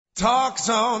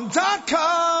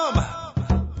TalkZone.com.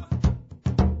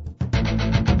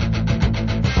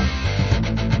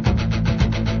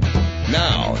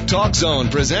 Now, Talk Zone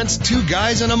presents Two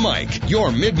Guys and a Mic,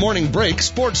 your mid-morning break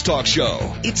sports talk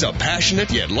show. It's a passionate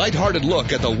yet lighthearted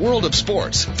look at the world of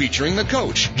sports, featuring the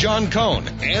coach, John Cohn,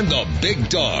 and the big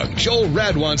dog, Joel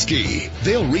Radwanski.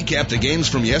 They'll recap the games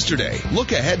from yesterday,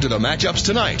 look ahead to the matchups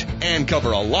tonight, and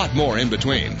cover a lot more in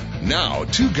between. Now,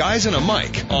 Two Guys and a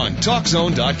Mic on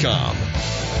TalkZone.com.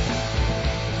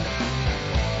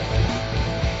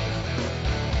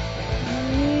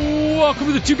 Welcome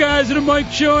to the Two Guys and a Mic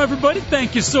show, everybody.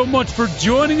 Thank you so much for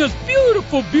joining us.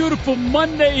 Beautiful, beautiful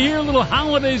Monday here. A little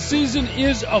holiday season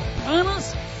is upon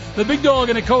us. The big dog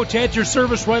and the coach at your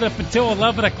service right up until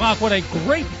 11 o'clock. What a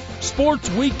great sports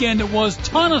weekend it was.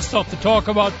 Ton of stuff to talk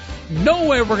about. No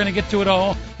way we're going to get to it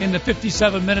all in the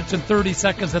 57 minutes and 30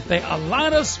 seconds that they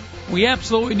allowed us. We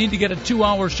absolutely need to get a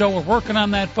 2-hour show. We're working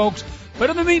on that, folks.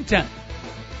 But in the meantime,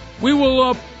 we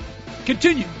will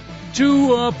continue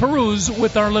to peruse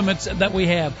with our limits that we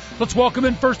have. Let's welcome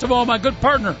in, first of all, my good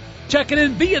partner, checking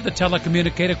in via the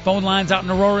telecommunicated phone lines out in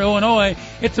Aurora, Illinois.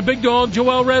 It's the big dog,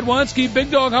 Joel Radwanski.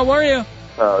 Big dog, how are you?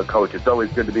 Coach, it's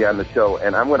always good to be on the show.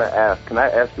 And I'm going to ask, can I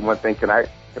ask you one thing? Can I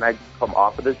come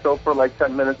off of this show for like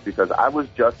 10 minutes? Because I was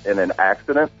just in an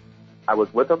accident. I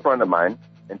was with a friend of mine,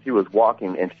 and she was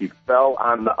walking, and she fell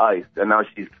on the ice, and now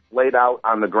she's laid out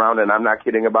on the ground, and I'm not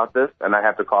kidding about this, and I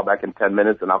have to call back in 10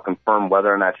 minutes, and I'll confirm whether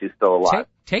or not she's still alive.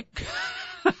 Take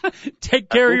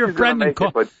care of your friend and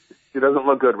call. But she doesn't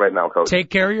look good right now, Coach. Take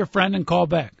care of your friend and call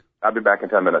back. I'll be back in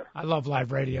 10 minutes. I love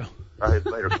live radio. All right,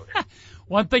 later, Coach.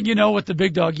 One thing you know with the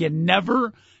big dog, you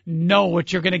never know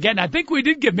what you're going to get. And I think we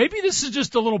did get, maybe this is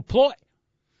just a little ploy,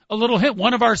 a little hint.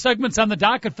 One of our segments on the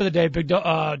docket for the day,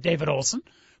 David Olson,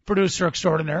 producer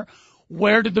extraordinaire.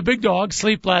 Where did the big dog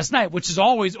sleep last night? Which is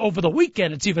always over the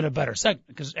weekend. It's even a better segment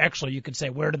because actually you could say,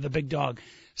 where did the big dog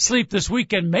sleep this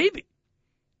weekend? Maybe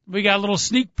we got a little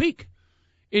sneak peek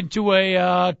into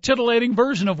a titillating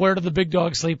version of where did the big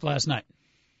dog sleep last night.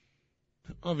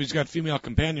 Well, if he's got female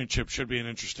companionship, should be an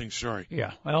interesting story.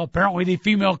 Yeah. Well, apparently the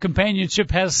female companionship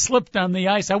has slipped on the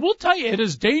ice. I will tell you, it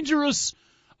is dangerous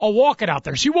a walking out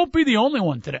there. She won't be the only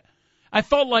one today. I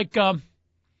felt like the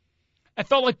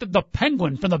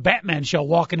penguin from the Batman show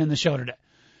walking in the show today.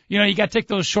 You know, you got to take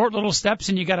those short little steps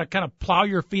and you got to kind of plow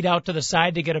your feet out to the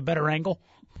side to get a better angle.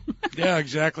 Yeah,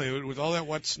 exactly. With all that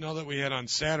wet snow that we had on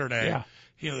Saturday, yeah.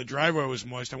 You know, the driveway was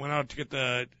moist. I went out to get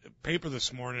the paper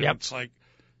this morning. Yep. And it's like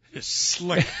it's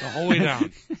slick the whole way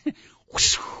down.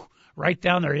 Right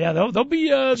down there. Yeah, they'll be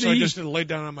so I just laid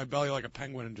down on my belly like a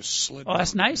penguin and just slid. Oh,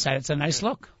 that's nice. It's a nice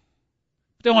look.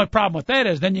 The only problem with that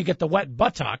is then you get the wet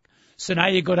buttock. So now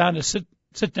you go down to sit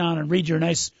down and read your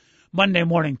nice Monday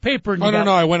morning paper. And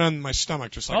no, I went on my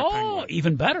stomach just like a penguin. Oh,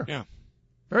 even better. Yeah.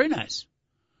 Very nice.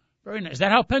 Very nice. Is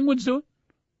that how penguins do it?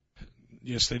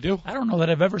 Yes, they do. I don't know that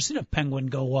I've ever seen a penguin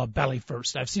go belly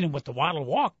first. I've seen them with the waddle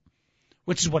walk,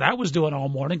 which is what I was doing all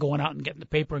morning, going out and getting the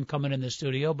paper and coming in the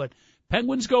studio. But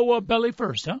penguins go belly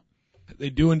first, huh?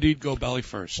 They do indeed go belly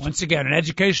first. Once again, an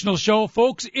educational show,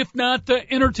 folks, if not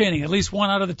entertaining. At least one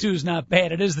out of the two is not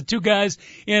bad. It is the Two Guys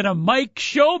and a Mic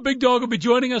show. Big Dog will be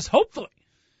joining us, hopefully,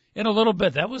 in a little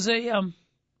bit. That was a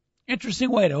interesting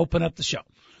way to open up the show.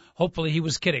 Hopefully he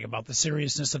was kidding about the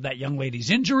seriousness of that young lady's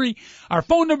injury. Our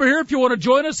phone number here, if you want to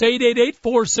join us,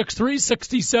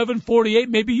 888-463-6748.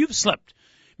 Maybe you've slipped.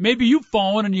 Maybe you've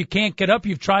fallen and you can't get up.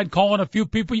 You've tried calling a few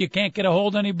people. You can't get a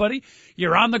hold of anybody.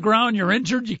 You're on the ground. You're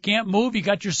injured. You can't move. You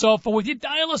got your cell phone with you.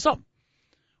 Dial us up.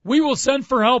 We will send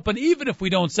for help. And even if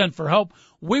we don't send for help,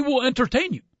 we will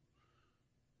entertain you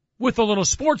with a little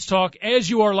sports talk as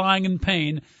you are lying in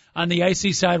pain on the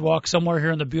icy sidewalk somewhere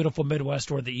here in the beautiful Midwest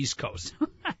or the East Coast.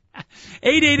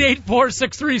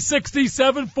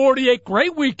 888-463-6748.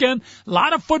 Great weekend. A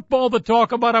lot of football to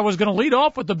talk about. I was going to lead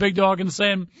off with the big dog and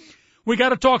saying, we got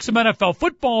to talk some NFL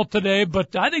football today,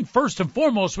 but I think first and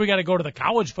foremost we got to go to the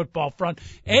college football front.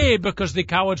 Because the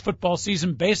college football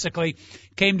season basically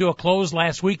came to a close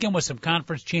last weekend with some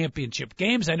conference championship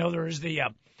games. I know there is the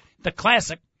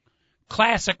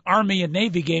classic Army and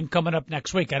Navy game coming up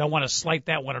next week. I don't want to slight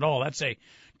that one at all. That's a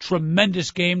tremendous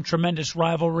game, tremendous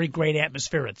rivalry, great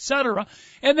atmosphere, etc.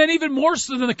 And then even more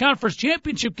so than the conference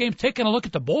championship games, taking a look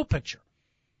at the bowl picture.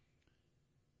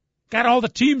 Got all the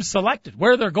teams selected,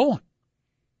 where they're going,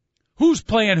 who's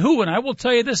playing who. And I will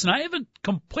tell you this, and I haven't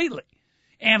completely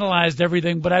analyzed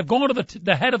everything, but I've gone to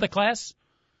the head of the class.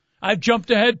 I've jumped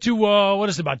ahead to,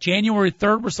 about January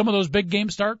 3rd where some of those big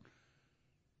games start.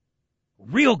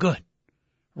 Real good.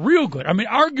 Real good. I mean,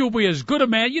 arguably as good a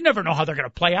man. You never know how they're going to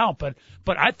play out, but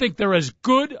I think they're as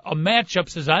good a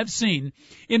matchups as I've seen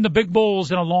in the big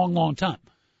bowls in a long, long time.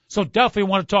 So definitely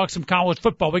want to talk some college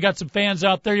football. We got some fans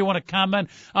out there. You want to comment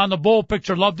on the bowl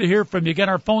picture? Love to hear from you. Again,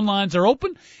 our phone lines are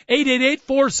open.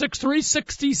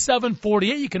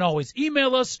 888-463-6748. You can always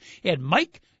email us at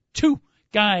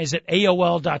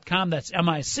Mike2Guys@AOL.com. That's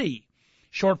MIC.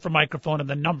 Short for microphone and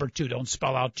the number 2. Don't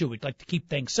spell out 2. We'd like to keep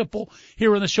things simple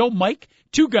here in the show.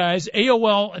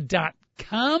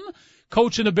 Mike2Guys@AOL.com.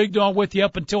 Coach and the Big Dog with you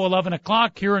up until 11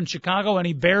 o'clock here in Chicago.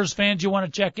 Any Bears fans you want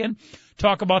to check in?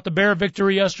 Talk about the Bear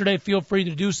victory yesterday. Feel free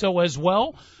to do so as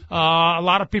well. A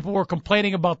lot of people were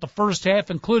complaining about the first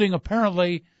half, including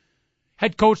apparently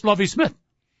head coach Lovie Smith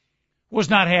was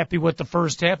not happy with the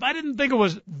first half. I didn't think it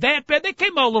was that bad. They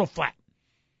came out a little flat.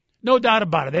 No doubt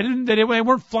about it. They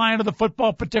weren't flying to the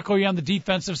football, particularly on the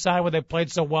defensive side where they played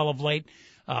so well of late.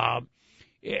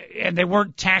 And they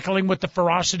weren't tackling with the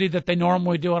ferocity that they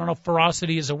normally do. I don't know if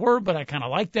ferocity is a word, but I kind of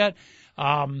like that.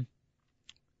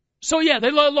 So yeah, they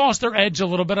lost their edge a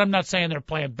little bit. I'm not saying they're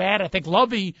playing bad. I think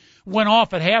Lovie went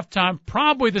off at halftime.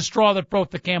 Probably the straw that broke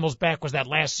the camel's back was that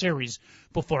last series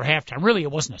before halftime. Really,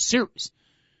 it wasn't a series.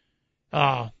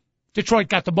 Detroit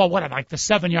got the ball, at like the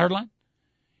 7-yard line?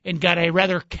 And got a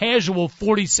rather casual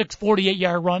 46,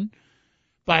 48-yard run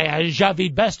by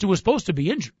Javid Best, who was supposed to be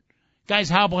injured.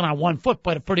 Guy's hobbling on one foot,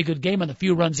 played a pretty good game on the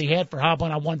few runs he had for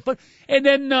hobbling on one foot. And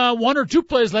then 1 or 2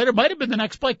 plays later, might have been the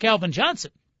next play, Calvin Johnson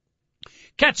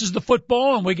catches the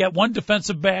football, and we get one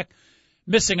defensive back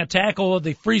missing a tackle.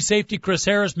 The free safety, Chris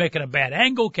Harris, making a bad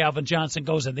angle. Calvin Johnson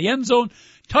goes in the end zone.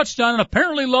 Touchdown, and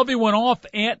apparently Lovie went off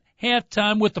at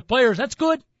halftime with the players. That's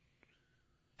good.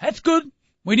 That's good.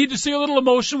 We need to see a little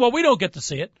emotion. Well, we don't get to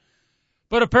see it.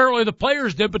 But apparently the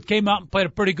players did, but came out and played a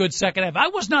pretty good second half. I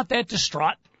was not that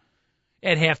distraught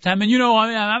at halftime. And, you know,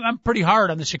 I'm pretty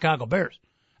hard on the Chicago Bears.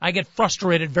 I get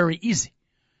frustrated very easy.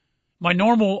 My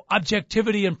normal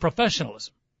objectivity and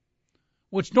professionalism,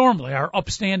 which normally are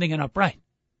upstanding and upright.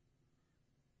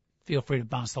 Feel free to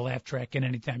bounce the laugh track in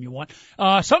anytime you want.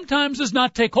 Sometimes does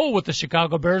not take hold with the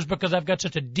Chicago Bears because I've got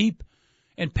such a deep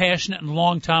and passionate and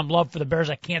long-time love for the Bears.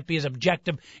 I can't be as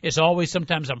objective as always.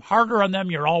 Sometimes I'm harder on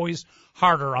them. You're always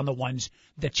harder on the ones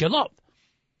that you love.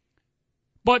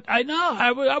 But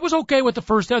I was okay with the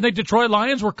first half. I think Detroit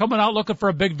Lions were coming out looking for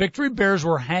a big victory. Bears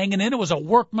were hanging in. It was a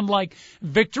workmanlike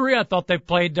victory. I thought they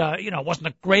played, it wasn't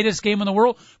the greatest game in the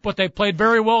world, but they played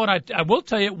very well. And I will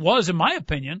tell you, it was, in my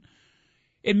opinion,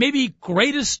 and maybe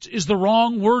greatest is the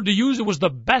wrong word to use. It was the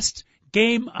best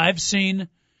game I've seen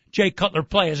Jay Cutler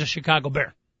play as a Chicago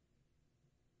Bear.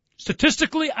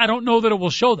 Statistically, I don't know that it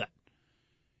will show that.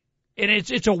 And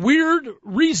it's a weird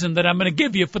reason that I'm going to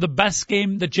give you for the best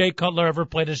game that Jay Cutler ever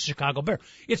played as a Chicago Bear.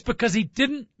 It's because he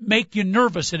didn't make you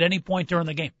nervous at any point during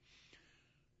the game.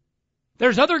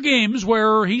 There's other games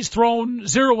where he's thrown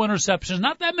 0 interceptions,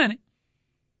 not that many.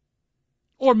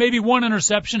 Or maybe 1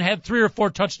 interception, had 3 or 4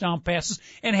 touchdown passes,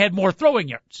 and had more throwing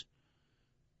yards.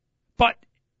 But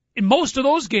in most of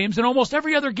those games, in almost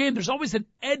every other game, there's always an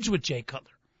edge with Jay Cutler.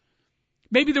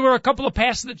 Maybe there were a couple of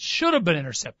passes that should have been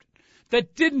intercepted,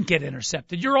 that didn't get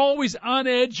intercepted. You're always on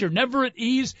edge. You're never at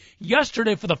ease.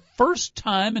 Yesterday, for the first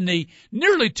time in the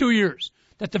nearly 2 years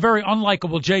that the very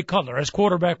unlikable Jay Cutler as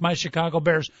quarterback my Chicago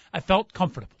Bears, I felt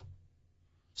comfortable.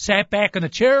 Sat back in the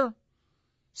chair,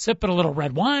 sipping a little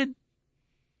red wine,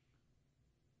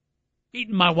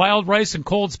 eating my wild rice and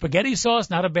cold spaghetti sauce.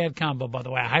 Not a bad combo, by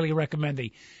the way. I highly recommend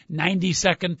the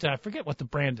 90-second, I forget what the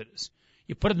brand it is.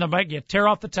 You put it in the mic, you tear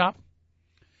off the top,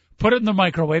 put it in the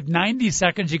microwave, 90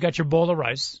 seconds, you got your bowl of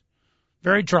rice.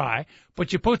 Very dry,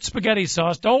 but you put spaghetti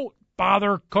sauce. Don't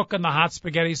bother cooking the hot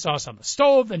spaghetti sauce on the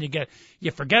stove. Then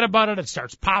you forget about it. It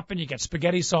starts popping. You get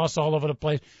spaghetti sauce all over the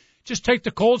place. Just take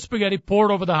the cold spaghetti, pour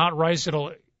it over the hot rice.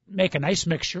 It'll make a nice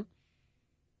mixture.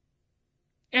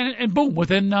 And boom,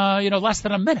 within, less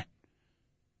than a minute,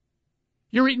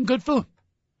 you're eating good food.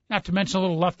 Not to mention a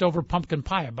little leftover pumpkin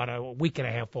pie about a week and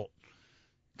a half old.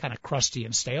 Kind of crusty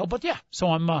and stale, but yeah. So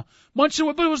I'm munching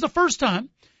away. But it was the first time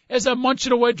as I'm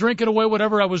munching away, drinking away,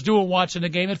 whatever I was doing, watching the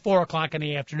game at 4 o'clock in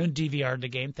the afternoon, DVR'd the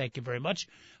game. Thank you very much.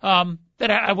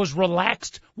 That I was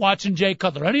relaxed watching Jay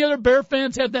Cutler. Any other Bear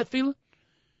fans have that feeling?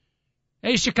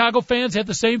 Any Chicago fans have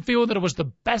the same feeling that it was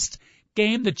the best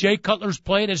game that Jay Cutler's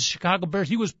played as a Chicago Bears?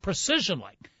 He was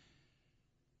precision-like.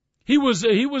 He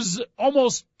was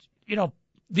almost,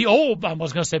 the old, I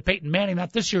was going to say Peyton Manning,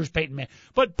 not this year's Peyton Manning,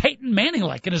 but Peyton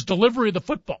Manning-like in his delivery of the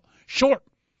football. Short,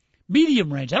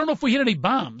 medium range. I don't know if we hit any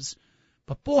bombs,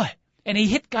 but boy, and he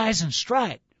hit guys in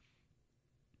stride.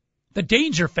 The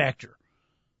danger factor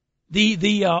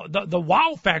the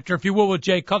wow factor, if you will, with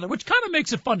Jay Cutler, which kind of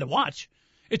makes it fun to watch.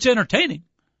 It's entertaining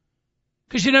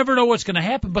because you never know what's going to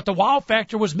happen. But the wow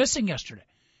factor was missing yesterday.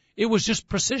 It was just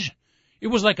precision. It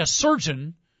was like a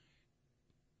surgeon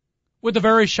with a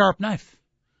very sharp knife.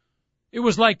 It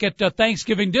was like at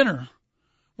Thanksgiving dinner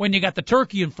when you got the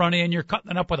turkey in front of you and you're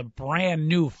cutting it up with a brand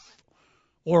new,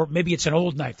 or maybe it's an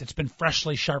old knife that's been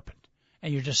freshly sharpened,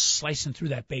 and you're just slicing through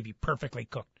that baby perfectly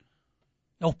cooked.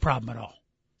 No problem at all.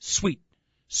 Sweet,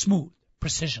 smooth,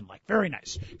 precision-like. Very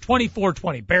nice.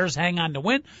 24-20. Bears hang on to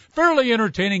win. Fairly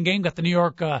entertaining game. Got the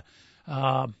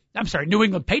New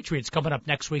England Patriots coming up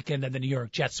next weekend and the New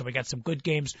York Jets. So we got some good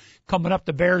games coming up.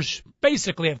 The Bears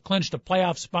basically have clinched a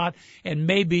playoff spot and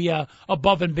maybe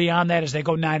above and beyond that as they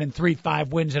go 9-3,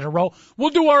 5 wins in a row. We'll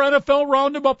do our NFL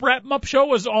roundup, wrap 'em up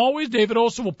show as always. David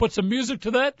Olson will put some music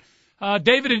to that.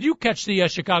 David, did you catch the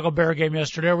Chicago Bear game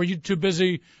yesterday, or were you too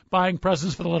busy buying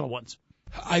presents for the little ones?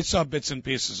 I saw bits and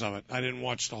pieces of it. I didn't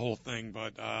watch the whole thing,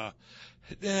 but I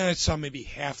saw maybe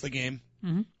half the game.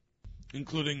 Mm-hmm.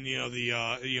 Including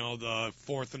the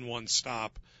 4th and 1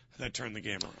 stop that turned the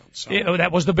game around. So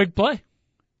that was the big play.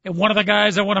 And one of the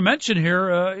guys I want to mention here,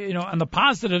 on the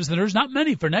positives, there's not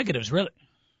many for negatives, really.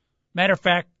 Matter of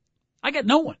fact, I got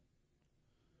no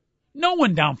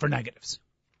one down for negatives.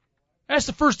 That's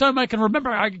the first time I can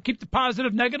remember I can keep the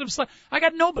positive, negatives. I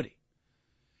got nobody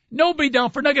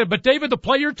down for negative. But David, the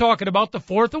play you're talking about, the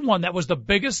 4th and 1, that was the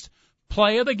biggest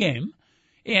play of the game,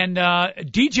 and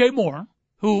DJ Moore,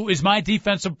 who is my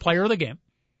defensive player of the game.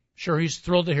 Sure, he's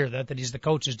thrilled to hear that he's the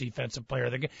coach's defensive player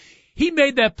of the game. He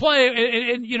made that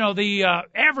play, and the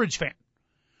average fan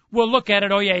will look at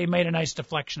it, oh, yeah, he made a nice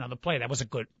deflection on the play. That was a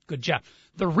good job.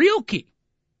 The real key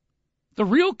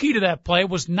to that play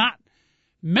was not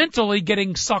mentally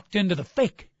getting sucked into the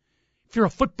fake. If you're a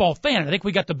football fan, I think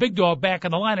we got the big dog back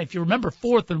on the line. If you remember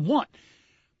 4th and 1.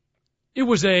 It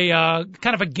was a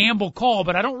kind of a gamble call,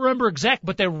 but I don't remember exact.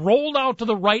 But they rolled out to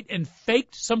the right and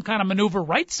faked some kind of maneuver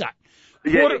right side.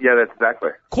 Yeah, that's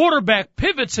exactly. Quarterback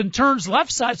pivots and turns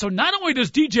left side. So not only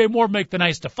does DJ Moore make the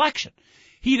nice deflection,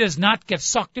 he does not get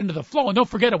sucked into the flow. And don't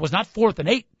forget, it was not 4th and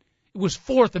 8. It was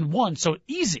 4th and 1. So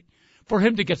easy for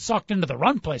him to get sucked into the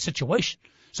run play situation.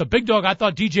 So Big Dog, I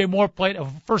thought DJ Moore played.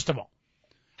 First of all,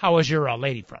 how was your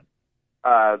lady friend?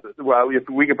 Well,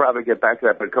 we could probably get back to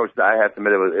that, but Coach, I have to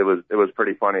admit it was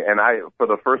pretty funny. And I, for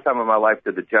the first time in my life,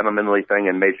 did the gentlemanly thing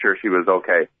and made sure she was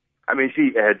okay. I mean,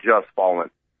 she had just fallen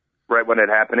right when it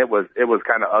happened. It was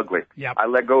kind of ugly. Yep. I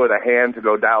let go of the hand to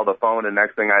go dial the phone, and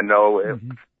next thing I know, it was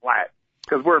flat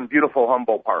because we're in beautiful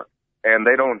Humboldt Park, and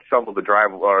they don't shovel the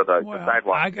drive or the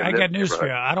sidewalk. I got news for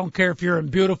you. I don't care if you're in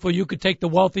beautiful. You could take the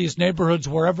wealthiest neighborhoods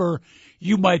wherever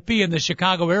you might be in the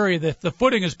Chicago area. The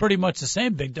footing is pretty much the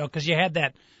same, Big Dog, because you had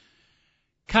that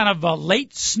kind of a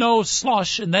late snow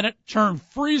slush, and then it turned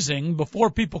freezing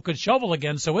before people could shovel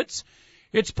again. So it's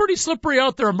pretty slippery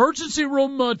out there. Emergency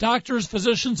room doctors,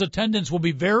 physicians, attendants will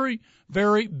be very,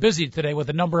 very busy today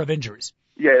with a number of injuries.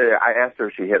 Yeah, I asked her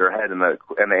if she hit her head, and the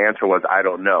answer was, I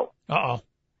don't know. Uh-oh.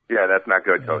 Yeah, that's not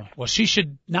good, Coach. Well, she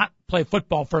should not play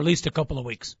football for at least a couple of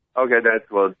weeks. Okay,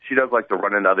 she does like to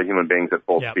run into other human beings at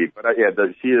full speed. But,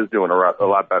 she is doing a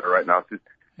lot better right now.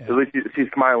 At least she's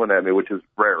smiling at me, which is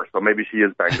rare. So maybe she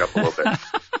is banged up a little bit.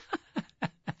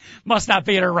 Must not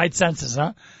be in her right senses,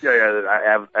 huh?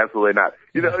 Yeah, absolutely not.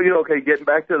 Okay, getting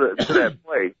back to that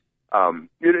play,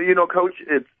 Coach,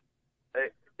 it's,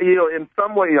 in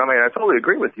some way, I mean, I totally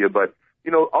agree with you, but,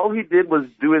 all he did was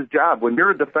do his job. When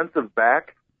you're a defensive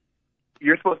back,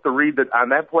 you're supposed to read that on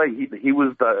that play, he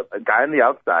was the guy on the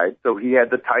outside, so he had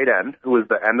the tight end, who was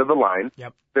the end of the line.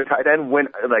 Yep. The tight end went,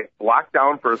 blocked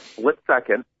down for a split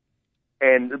second,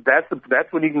 and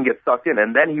that's when you can get sucked in,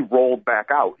 and then he rolled back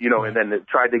out, and then it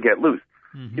tried to get loose.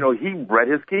 Mm-hmm. He read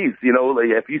his keys.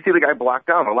 If you see the guy blocked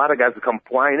down, a lot of guys would come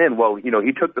flying in. Well,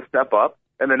 he took the step up,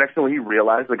 and the next thing he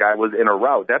realized the guy was in a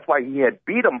route. That's why he had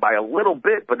beat him by a little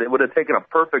bit, but it would have taken a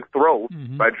perfect throw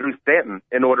by Drew Stanton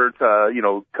in order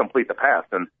to, complete the pass.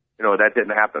 And, that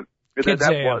didn't happen. That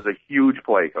was a huge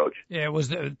play, Coach. Yeah, it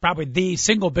was probably the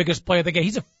single biggest play of the game.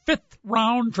 He's a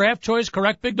 5th-round draft choice,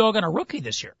 correct, Big Dog, and a rookie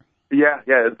this year. Yeah.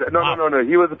 No.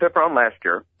 He was a 5th round last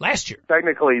year.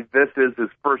 Technically, this is his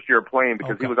first year playing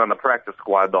because he was on the practice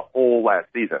squad the whole last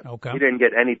season. Okay. He didn't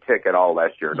get any tick at all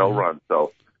last year, no run.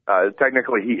 So,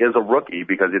 technically, he is a rookie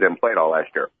because he didn't play it all last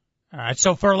year. All right,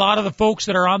 so for a lot of the folks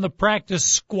that are on the practice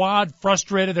squad,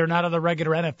 frustrated, they're not on the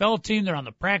regular NFL team, they're on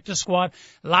the practice squad.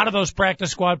 A lot of those practice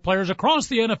squad players across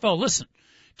the NFL listen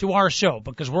to our show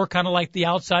because we're kind of like the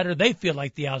outsider. They feel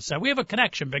like the outsider. We have a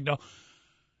connection, Big Dog.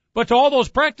 But to all those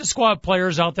practice squad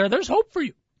players out there, there's hope for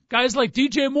you. Guys like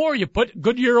DJ Moore, you put a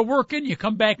good year of work in, you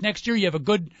come back next year, you have a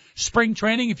good spring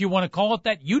training, if you want to call it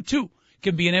that, you too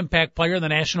can be an impact player in the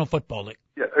National Football League.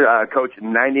 Coach,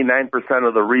 99%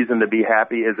 of the reason to be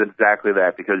happy is exactly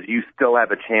that, because you still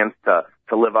have a chance to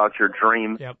live out your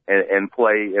dream and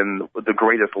play in the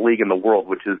greatest league in the world,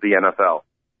 which is the NFL.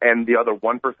 And the other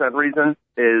 1% reason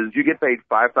is you get paid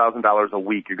 $5,000 a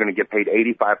week. You're going to get paid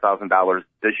 $85,000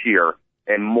 this year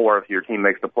and more if your team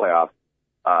makes the playoffs.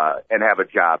 And have a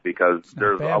job, because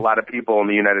there's a lot of people in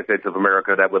the United States of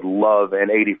America that would love an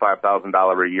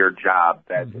 $85,000 a year job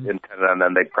that's intended on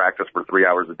them. They practice for 3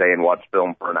 hours a day and watch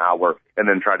film for an hour and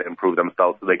then try to improve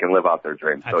themselves so they can live out their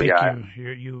dreams. I think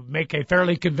you make a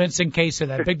fairly convincing case of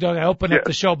that. Big Dog, I opened up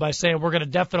the show by saying we're going to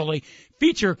definitely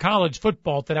feature college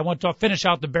football today. I want to finish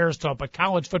out the Bears talk, but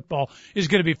college football is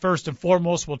going to be first and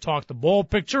foremost. We'll talk the bowl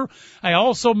picture. I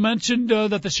also mentioned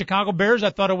that the Chicago Bears,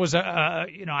 I thought it was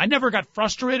I never got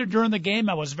frustrated during the game.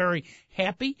 I was very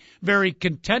happy, very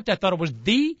content. I thought it was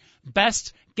the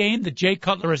best game that Jay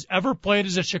Cutler has ever played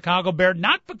as a Chicago Bear,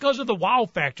 not because of the wow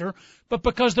factor, but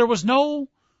because there was no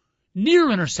near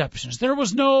interceptions. There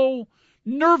was no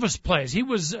nervous plays. He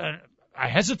was, I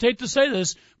hesitate to say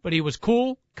this, but he was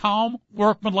cool, calm,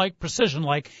 workmanlike,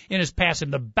 precision-like in his passing.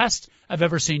 The best I've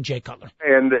ever seen Jay Cutler.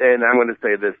 And I'm going to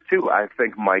say this, too. I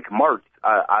think Mike Martz,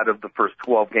 out of the first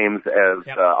 12 games as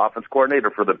offense coordinator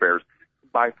for the Bears,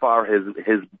 by far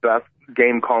his best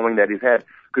game calling that he's had.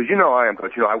 Because I am,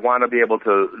 Coach. I want to be able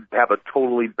to have a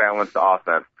totally balanced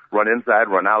offense. Run inside,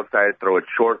 run outside, throw it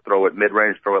short, throw it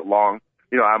mid-range, throw it long.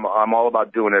 I'm all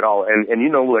about doing it all. And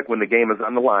like when the game is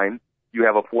on the line, you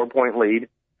have a 4-point lead,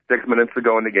 6 minutes to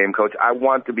go in the game, Coach. I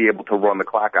want to be able to run the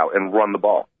clock out and run the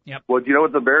ball. Yep. Well, do you know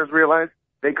what the Bears realized?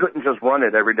 They couldn't just run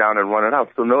it every down and run it out.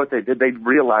 So know what they did? They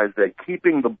realized that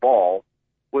keeping the ball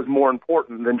was more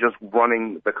important than just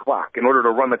running the clock. In order to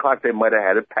run the clock, they might have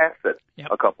had to pass it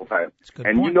a couple times.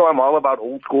 And point. I'm all about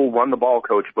old school run the ball,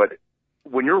 Coach, but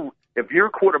if your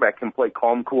quarterback can play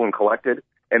calm, cool, and collected,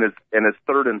 and it's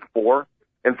 3rd and 4,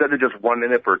 instead of just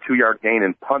running it for a 2-yard gain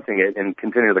and punting it and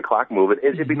continue the clock move,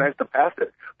 it'd be nice to pass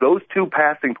it. Those two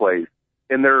passing plays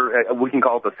in their, we can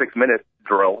call it the 6-minute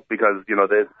drill, because we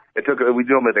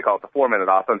normally they call it the 4-minute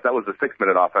offense. That was the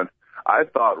 6-minute offense. I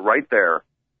thought right there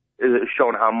is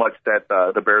shown how much that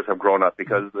the Bears have grown up,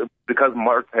 because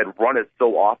Martz had run it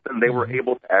so often, they were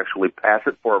able to actually pass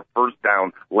it for a first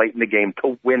down late in the game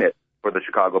to win it for the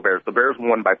Chicago Bears. The Bears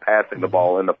won by passing the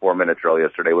ball in the 4-minute drill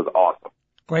yesterday. It was awesome.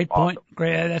 Great point.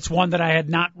 Great. That's one that I had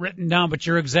not written down, but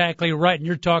you're exactly right. And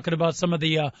you're talking about some of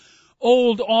the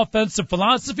old offensive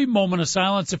philosophy. Moment of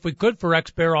silence, if we could, for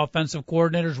ex-Bear offensive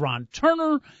coordinators Ron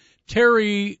Turner,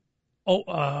 Terry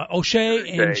O'Shea,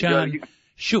 and John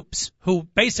Shoops, who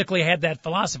basically had that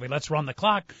philosophy. Let's run the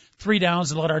clock, 3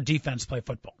 downs, and let our defense play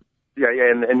football. Yeah,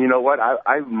 and you know what?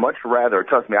 I much rather,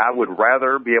 trust me, I would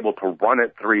rather be able to run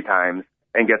it 3 times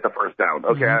and get the first down.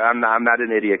 Okay, I'm not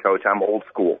an idiot, Coach. I'm old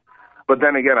school. But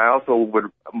then again, I also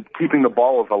keeping the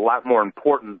ball is a lot more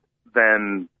important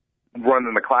than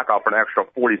running the clock out for an extra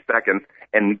 40 seconds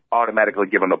and automatically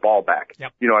giving the ball back.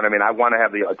 Yep. You know what I mean? I want to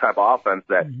have the type of offense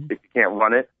that if you can't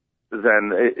run it,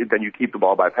 then you keep the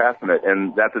ball by passing it,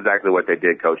 and that's exactly what they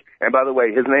did, Coach. And by the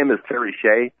way, his name is Terry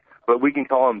Shea, but we can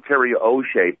call him Terry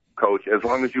O'Shea, Coach, as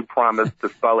long as you promise to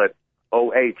spell it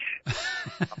O-H_S-H-E-A.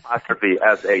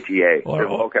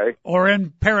 Okay? Or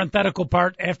in parenthetical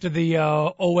part after the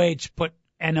O-H, put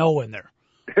N-O in there.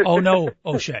 Oh, no,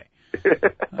 O'Shea.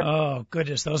 Oh,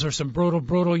 goodness. Those are some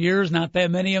brutal years. Not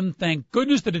that many of them. Thank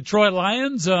goodness the Detroit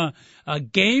Lions,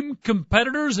 game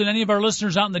competitors, and any of our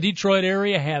listeners out in the Detroit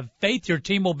area have faith. Your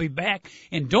team will be back.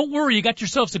 And don't worry, you got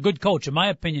yourselves a good coach, in my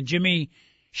opinion, Jimmy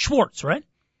Schwartz, right?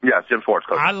 Yes, Jim Schwartz,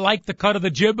 Coach. I like the cut of the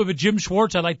jib of a Jim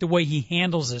Schwartz. I like the way he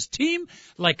handles his team,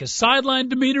 like his sideline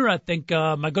demeanor. I think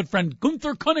my good friend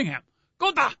Gunther Cunningham.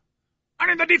 Gunther, I'm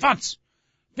in the defense.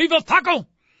 We will tackle,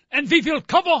 and we will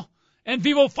cover, and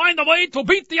we will find a way to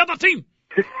beat the other team.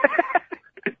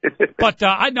 But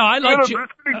I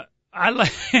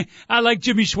like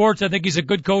Jimmy Schwartz. I think he's a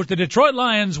good coach. The Detroit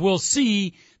Lions will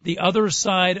see the other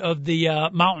side of the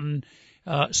mountain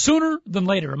sooner than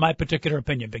later, in my particular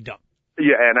opinion, Big Dog.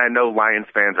 Yeah, and I know Lions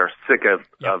fans are sick of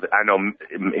I know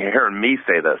hearing me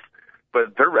say this,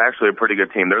 but they're actually a pretty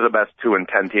good team. They're the best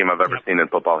 2-10 team I've ever seen in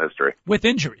football history. With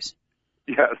injuries.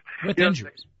 Yes. With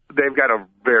injuries. They've got a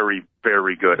very,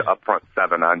 very good upfront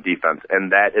 7 on defense,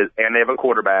 and they have a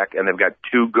quarterback, and they've got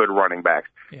 2 good running backs.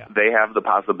 Yeah. They have the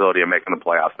possibility of making the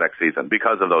playoffs next season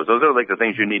because of those. Those are like the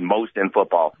things you need most in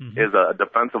football is a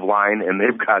defensive line, and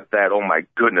they've got that. Oh my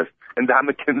goodness! And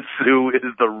Ndamukong Suh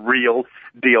is the real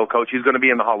deal, Coach. He's going to be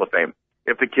in the Hall of Fame.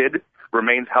 If the kid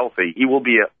remains healthy, he will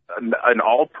be an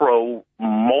all-pro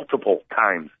multiple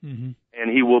times,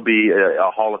 and he will be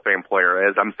a Hall of Fame player.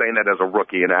 As I'm saying that as a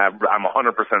rookie, and I'm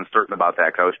 100% certain about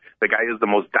that, Coach. The guy is the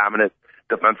most dominant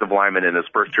defensive lineman in his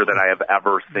first year that I have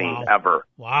ever seen, ever.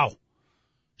 Wow.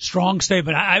 Strong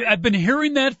statement. I've been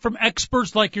hearing that from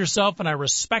experts like yourself, and I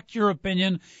respect your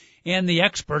opinion and the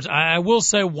experts. I will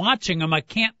say, watching him, I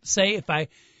can't say if I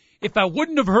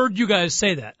wouldn't have heard you guys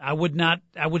say that, I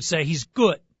would say he's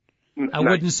good. I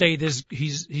wouldn't say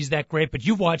he's that great, but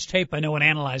you've watched tape, I know, and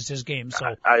analyzed his game.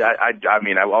 So I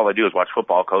mean, all I do is watch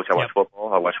football, Coach. I watch football,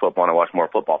 and I watch more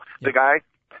football. The guy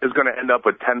is going to end up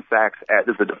with 10 sacks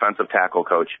as a defensive tackle,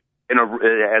 Coach,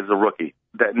 as a rookie.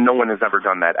 That no one has ever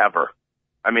done that ever.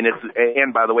 I mean,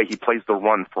 and by the way, he plays the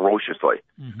run ferociously.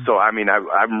 So I mean,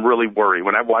 I'm really worried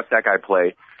when I watch that guy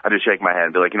play. I just shake my head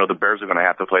and be like, the Bears are going to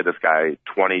have to play this guy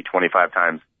 20, 25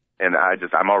 times, and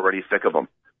I'm already sick of him.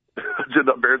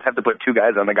 The Bears have to put 2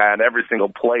 guys on the guy on every single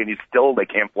play, and they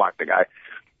can't block the guy.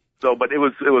 So, but it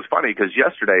was funny because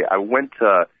yesterday I went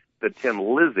to the Tin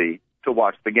Lizzie to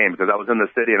watch the game because I was in the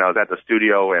city and I was at the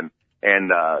studio, and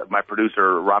my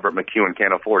producer Robert McEwen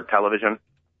can't afford television,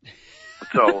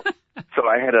 so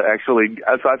I had to so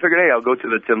I figured, hey, I'll go to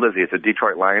the Tin Lizzie. It's a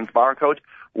Detroit Lions bar, Coach.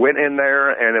 Went in there,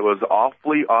 and it was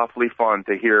awfully fun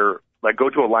to hear, go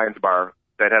to a Lions bar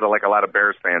that had a lot of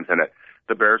Bears fans in it.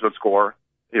 The Bears would score.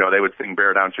 They would sing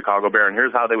Bear Down, Chicago Bear, and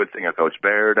here's how they would sing it, Coach.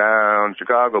 Bear Down,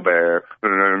 Chicago Bear.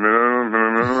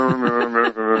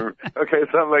 Okay,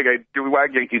 so I'm like,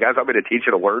 you guys want me to teach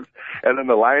you the words? And then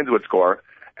the Lions would score,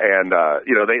 and,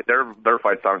 their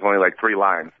fight song's only 3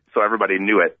 lines, so everybody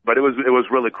knew it. But it was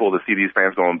really cool to see these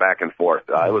fans going back and forth.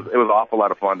 It was an awful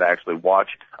lot of fun to actually watch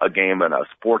a game in a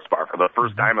sports bar for the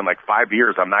first time in 5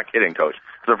 years. I'm not kidding, Coach.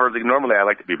 So normally I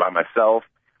like to be by myself,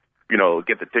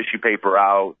 get the tissue paper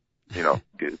out,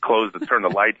 turn the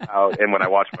lights out, and when I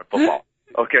watch my football.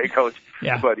 Okay, Coach?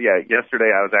 Yeah. But,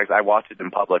 yesterday I watched it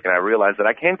in public, and I realized that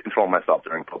I can't control myself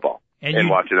during football and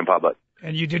watch it in public.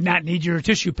 And you did not need your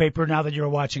tissue paper now that you were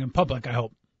watching in public, I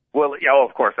hope. Well,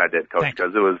 of course I did, Coach,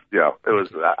 because I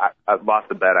lost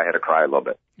the bet. I had to cry a little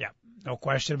bit. Yeah, no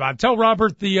question about it. Tell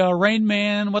Robert, the Rain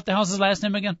Man, what the hell's his last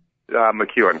name again?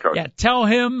 McEwen, Coach. Yeah, tell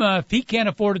him if he can't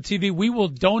afford a TV, we will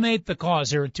donate the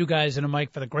cause here at 2 Guys and a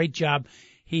Mic for the great job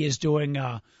he is doing.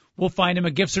 We'll find him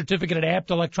a gift certificate at Apt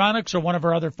Electronics or one of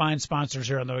our other fine sponsors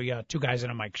here on the 2 Guys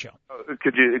and a Mic show.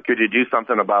 Could you do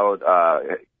something about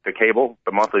the cable,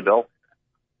 the monthly bill?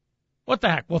 What the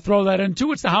heck? We'll throw that in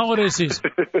too. It's the holiday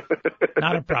season.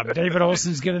 Not a problem. David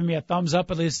Olson's giving me a thumbs up.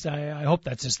 At least I hope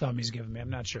that's his thumb he's giving me. I'm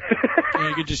not sure. Yeah,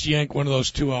 you could just yank one of those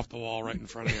 2 off the wall right in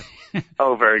front of you.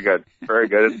 Oh, very good. Very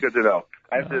good. It's good to know.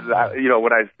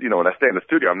 When I stay in the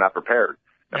studio, I'm not prepared.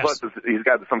 Yes. Plus, he's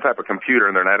got some type of computer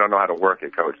in there, and I don't know how to work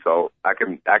it, Coach. So I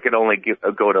can only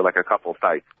go to a couple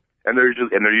sites, and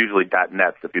they're usually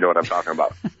 .nets, if you know what I'm talking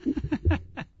about.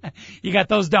 You got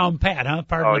those down pat, huh?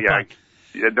 Pardon the pun.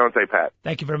 Yeah, don't say Pat.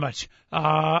 Thank you very much.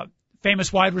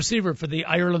 Famous wide receiver for the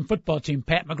Ireland football team,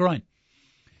 Pat McGroin.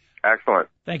 Excellent.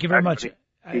 Thank you very much.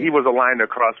 He was aligned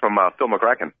across from Phil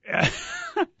McCracken.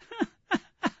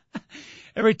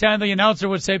 Every time the announcer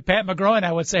would say Pat McGroin,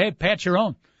 I would say, hey, Pat, your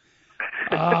own.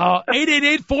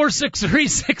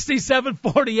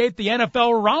 888-463-6748. The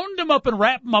NFL, round them up and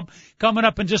wrap them up, coming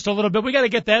up in just a little bit. We got to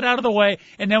get that out of the way,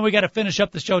 and then we got to finish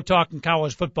up the show talking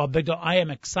college football. Big Dog, I am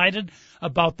excited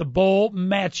about the bowl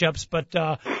matchups,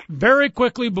 but very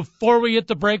quickly before we hit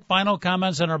the break, final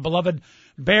comments on our beloved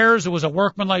Bears. It was a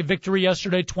workmanlike victory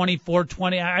yesterday,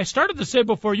 24-20. I started to say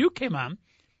before you came on,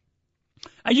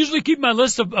 I usually keep my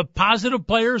list of positive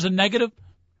players and negative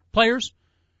players.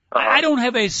 I don't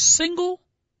have a single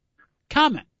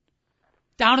comment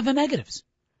down to the negatives.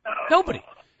 Nobody.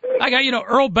 I got,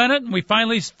 Earl Bennett, and we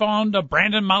finally found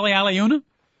Brandon Malialiuna,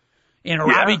 and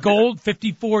Robbie Gould,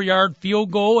 54-yard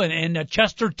field goal, and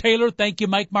Chester Taylor, thank you,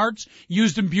 Mike Martz,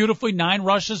 used him beautifully, 9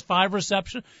 rushes, 5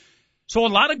 receptions. So a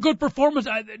lot of good performance,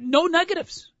 no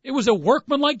negatives. It was a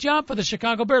workmanlike job for the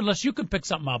Chicago Bears, unless you can pick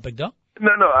something out, Big Dog.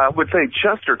 No, I would say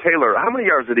Chester Taylor, how many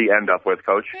yards did he end up with,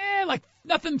 Coach?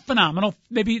 Nothing phenomenal,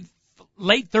 maybe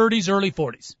late 30s, early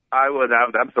 40s.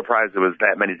 I'm surprised it was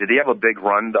that many. Did he have a big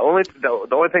run? The only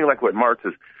thing with Martz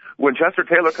is when Chester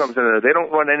Taylor comes in, they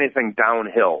don't run anything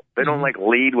downhill. They don't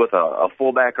lead with a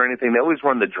fullback or anything. They always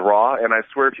run the draw, and I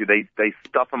swear to you, they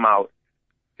stuff him out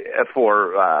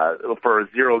for a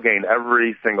 0 gain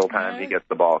every single time he gets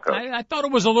the ball, Coach. I thought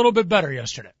it was a little bit better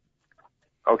yesterday.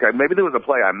 Okay, maybe there was a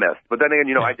play I missed. But then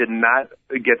again, I did not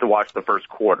get to watch the first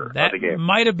quarter of the game. That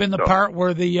might have been the part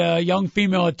where the young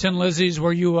female at Tin Lizzie's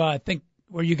where you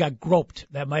got groped.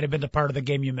 That might have been the part of the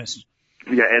game you missed.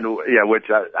 Which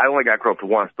I only got groped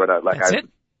once, but That's it?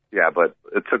 Yeah, but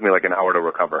it took me like an hour to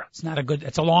recover.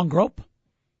 It's a long grope.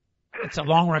 It's a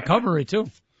long recovery too.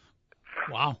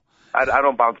 Wow. I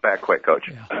don't bounce back quick, Coach.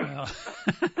 Yeah,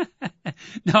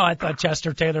 no, I thought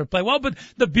Chester Taylor played well, but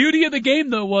the beauty of the game,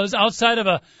 though, was outside of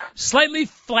a slightly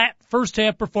flat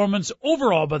first-half performance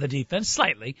overall by the defense,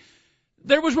 slightly,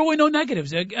 there was really no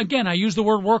negatives. Again, I use the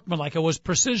word workmanlike. It was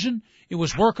precision. It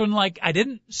was workmanlike. I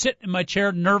didn't sit in my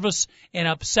chair nervous and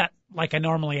upset like I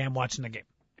normally am watching the game.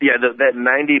 Yeah, that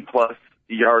 90-plus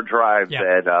yard drive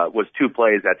that was 2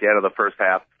 plays at the end of the first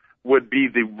half would be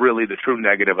the true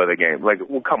negative of the game. Like,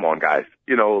 well, come on, guys,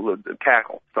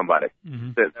 tackle somebody.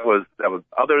 Mm-hmm. That was.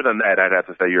 Other than that, I'd have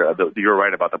to say you're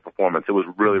right about the performance. It was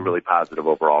really, really positive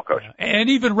overall, Coach. Yeah.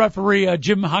 And even referee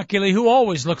Jim Hockley, who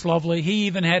always looks lovely, he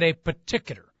even had a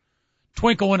particular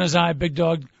twinkle in his eye. Big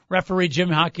dog referee Jim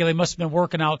Hockley must have been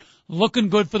working out, looking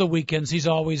good for the weekends. He's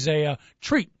always a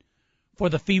treat for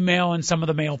the female and some of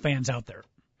the male fans out there.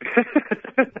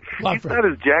 He's not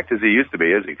as jacked as he used to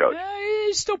be, is he, Coach? Yeah,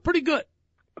 he's still pretty good.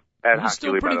 Ed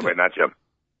Hockley, by the way, not Jim.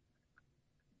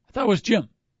 I thought it was Jim.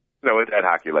 No, it's Ed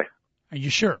Hockley. Are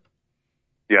you sure?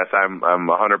 Yes, I'm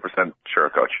 100% sure,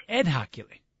 Coach. Ed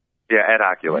Hockley. Yeah, Ed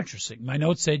Hockley. Interesting. My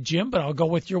notes said Jim, but I'll go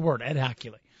with your word, Ed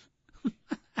Hockley.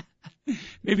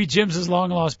 Maybe Jim's his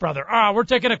long-lost brother. We're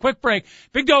taking a quick break.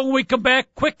 Big dog, when we come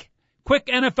back, quick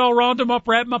NFL round 'em up,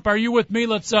 wrap 'em up. Are you with me?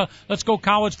 Let's go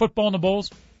college football in the Bulls.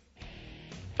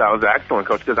 That was excellent,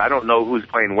 Coach, because I don't know who's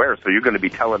playing where, so you're going to be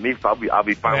telling me, so I'll be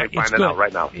finally finding out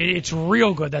right now. It's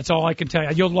real good. That's all I can tell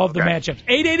you. You'll love the matchups.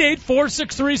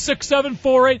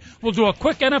 888-463-6748. We'll do a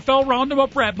quick NFL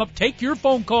round-em-up, wrap-em-up. Take your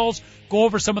phone calls. Go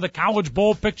over some of the College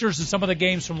Bowl pictures and some of the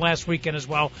games from last weekend as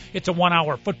well. It's a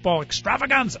 1-hour football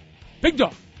extravaganza. Big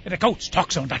Dog at the Coach,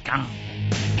 TalkZone.com.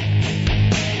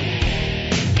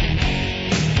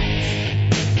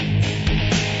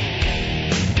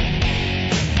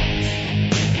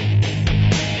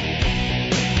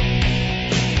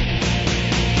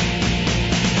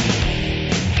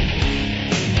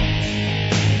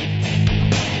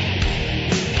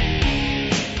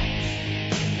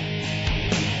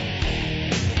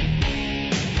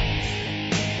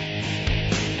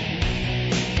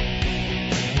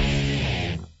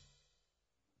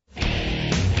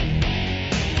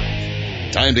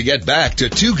 Time to get back to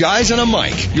Two Guys and a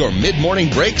Mic, your mid-morning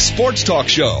break sports talk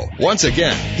show. Once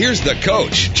again, here's the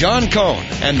coach, John Cohn,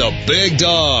 and the big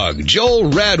dog, Joel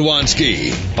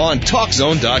Radwanski, on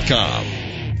TalkZone.com.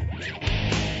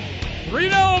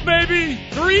 3-0, baby.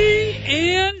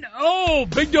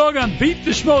 3-0. Big dog on Beat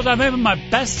the Schmoes. I'm having my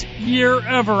best year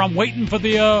ever. I'm waiting for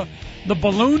the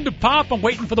balloon to pop. I'm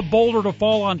waiting for the boulder to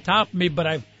fall on top of me, but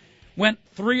I went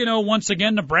 3-0 once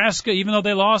again. Nebraska, even though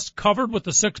they lost, covered with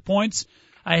the 6 points.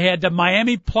 I had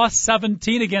Miami plus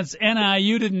 17 against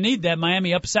NIU. Didn't need that.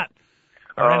 Miami upset.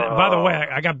 By the way,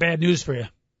 I got bad news for you.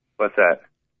 What's that?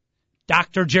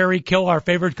 Dr. Jerry Kill, our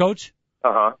favorite coach.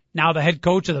 Uh-huh. Now the head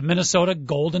coach of the Minnesota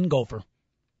Golden Gopher.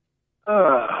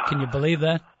 Can you believe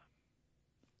that?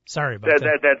 Sorry about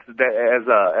that. That's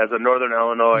as a Northern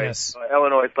Illinois, yes.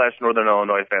 Illinois/Northern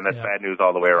Illinois fan, that's bad news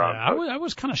all the way around. Yeah, I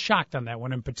was kind of shocked on that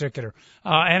one in particular.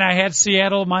 And I had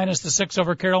Seattle minus the 6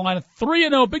 over Carolina.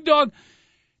 3-0. Big dog.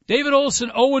 David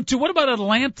Olson 0-2. What about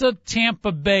Atlanta,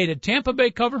 Tampa Bay? Did Tampa Bay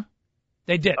cover?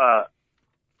 They did.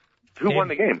 Who won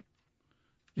the game?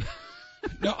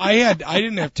 No, I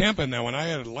didn't have Tampa in that one. I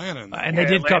had Atlanta in that and they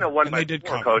did Atlanta cover. Won and by they did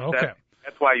 4, cover. Coach. Okay.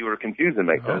 That's why you were confusing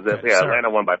me. Okay, Atlanta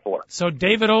won by 4. So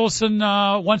David Olson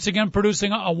once again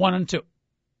producing a 1-2.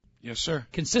 Yes, sir.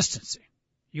 Consistency.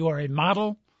 You are a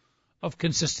model of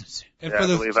consistency. And for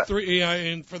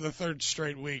the third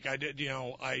straight week, I did.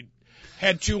 I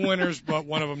had 2 winners, but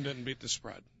one of them didn't beat the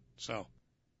spread. So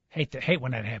hate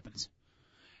when that happens.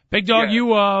 Big dog,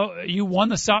 yeah. You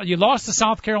won you lost the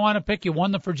South Carolina pick, you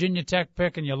won the Virginia Tech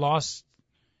pick, and you lost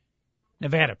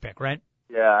Nevada pick, right?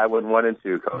 Yeah, I went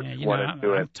 1-2, Coach. Yeah,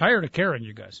 I'm tired of carrying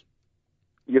you guys.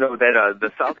 That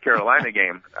the South Carolina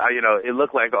game, it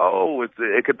looked like,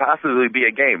 it could possibly be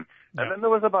a game. And then there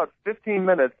was about 15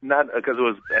 minutes, not because it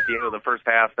was at the end of the first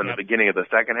half and the beginning of the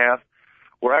second half,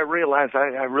 where I realized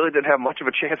I really didn't have much of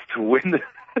a chance to win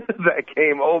that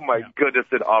game. Oh, my goodness,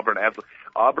 did Auburn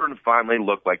Auburn finally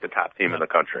looked like the top team in the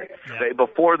country. Yeah.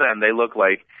 Before then, they looked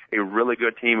like a really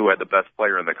good team who had the best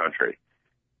player in the country.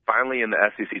 finally in the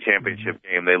SEC championship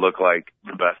game, they look like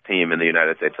the best team in the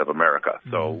United States of America.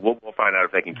 So we'll find out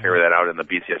if they can carry that out in the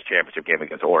BCS championship game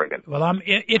against Oregon. Well, I'm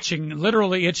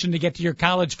literally itching to get to your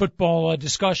college football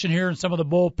discussion here and some of the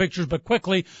bowl pictures. But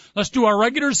quickly, let's do our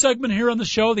regular segment here on the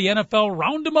show, the NFL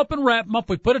Round 'em Up and Wrap 'em Up.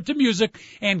 We put it to music,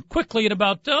 and quickly in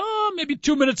about maybe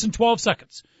 2 minutes and 12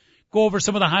 seconds, go over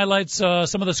some of the highlights,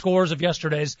 some of the scores of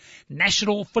yesterday's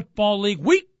National Football League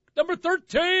week number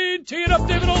 13. Tee it up,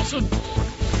 David Olson.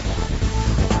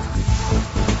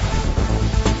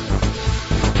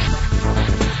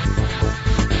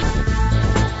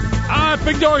 All right,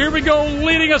 Big Dog, here we go.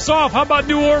 Leading us off, how about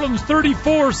New Orleans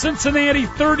 34, Cincinnati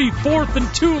 30, 4th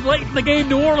and 2 late in the game.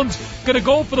 New Orleans going to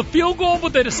go for the field goal,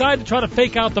 but they decide to try to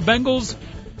fake out the Bengals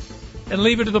and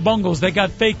leave it to the Bungles. They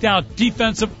got faked out.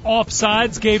 Defensive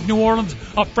offsides gave New Orleans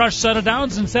a fresh set of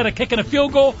downs. Instead of kicking a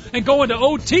field goal and going to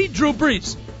OT, Drew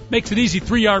Brees makes an easy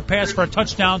 3-yard pass for a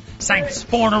touchdown. Saints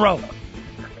 4 in a row.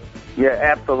 Yeah,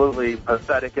 absolutely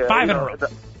pathetic. 5 in a row.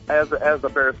 As a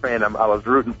Bears fan, I was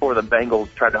rooting for the Bengals,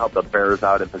 trying to help the Bears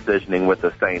out in positioning with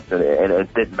the Saints, and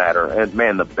it didn't matter. And,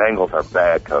 man, the Bengals are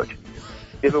bad, Coach.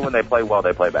 Even when they play well,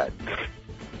 they play bad.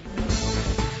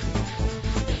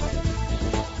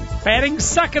 Batting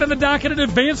second in the docket and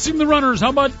advancing the runners.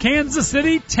 How about Kansas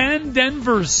City 10,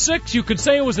 Denver 6? You could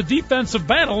say it was a defensive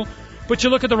battle, but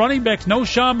you look at the running backs. No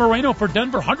Sean Moreno for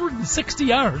Denver, 160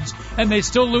 yards, and they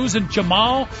still lose. And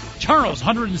Jamal Charles,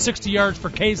 160 yards for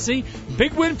KC.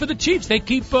 Big win for the Chiefs. They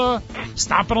keep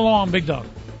stomping along, Big Dog.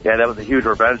 Yeah, that was a huge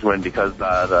revenge win because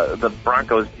the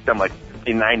Broncos beat them like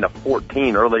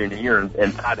 59-14 earlier in the year,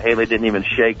 and Todd Haley didn't even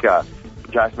shake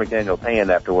Josh McDaniels'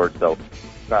 hand afterwards. So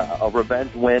a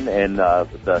revenge win, and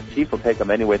the Chiefs will take them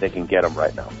any way they can get them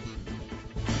right now.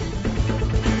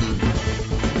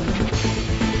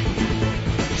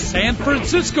 San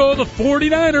Francisco, the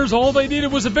 49ers, all they needed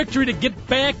was a victory to get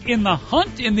back in the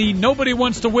hunt in the nobody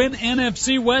wants to win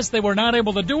NFC West. They were not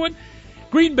able to do it.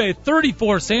 Green Bay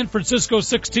 34, San Francisco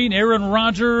 16. Aaron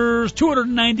Rodgers,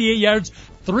 298 yards,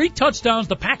 3 touchdowns.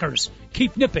 The Packers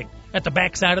keep nipping at the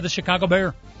backside of the Chicago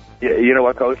Bear. Yeah, you know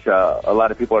what, Coach? A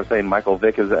lot of people are saying Michael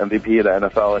Vick is the MVP of the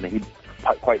NFL, and he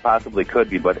quite possibly could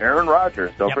be. But Aaron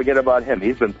Rodgers, don't forget about him.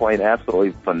 He's been playing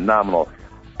absolutely phenomenal.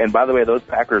 And by the way, those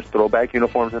Packers throwback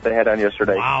uniforms that they had on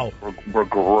yesterday were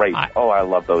great. I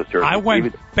love those jerseys. I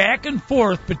went back and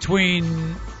forth between,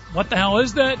 what the hell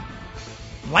is that?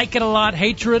 Like it a lot,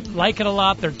 hatred, like it a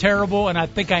lot, they're terrible, and I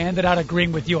think I ended out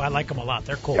agreeing with you. I like them a lot.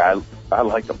 They're cool. Yeah, I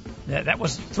like them. That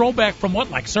was throwback from what,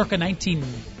 like circa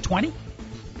 1920?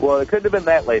 Well, it couldn't have been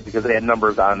that late because they had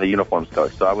numbers on the uniforms,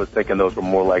 Coach. So I was thinking those were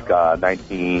more like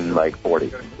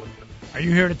 1940. Are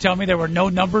you here to tell me there were no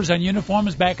numbers on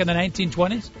uniforms back in the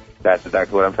 1920s? That's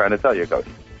exactly what I'm trying to tell you, Coach.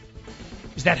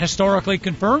 Is that historically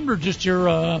confirmed or just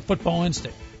your football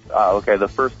instinct? Okay, the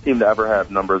first team to ever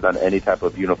have numbers on any type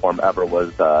of uniform ever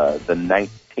was the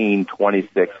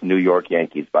 1926 New York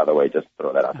Yankees, by the way. Just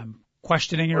throw that out. I'm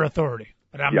questioning your authority,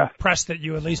 but I'm impressed that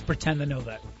you at least pretend to know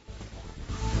that.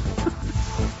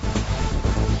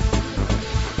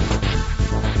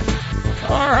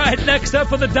 All right, next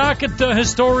up on the docket,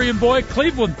 historian boy,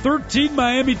 Cleveland 13,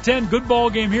 Miami 10. Good ball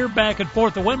game here, back and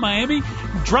forth. It went Miami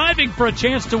driving for a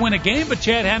chance to win a game, but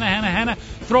Chad Hanna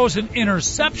throws an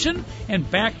interception,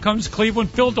 and back comes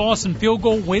Cleveland. Phil Dawson field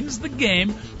goal wins the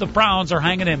game. The Browns are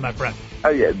hanging in, my friend. Oh,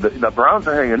 yeah, the Browns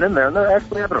are hanging in there, and they're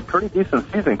actually having a pretty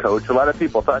decent season, Coach. A lot of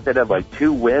people thought they'd have like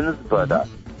 2 wins, but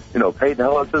Peyton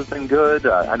Hillis has been good.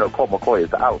 I know Colt McCoy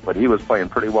is out, but he was playing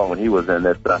pretty well when he was in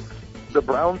it. The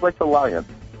Browns, like the Lions,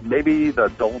 maybe the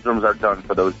doldrums are done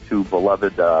for those 2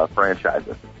 beloved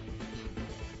franchises.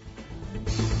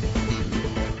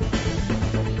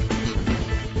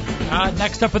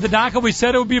 Next up at the docket, we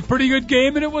said it would be a pretty good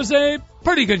game, and it was a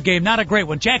pretty good game, not a great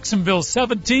one. Jacksonville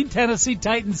 17, Tennessee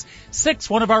Titans 6.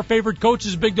 One of our favorite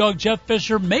coaches, Big Dog Jeff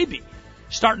Fisher, maybe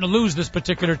starting to lose this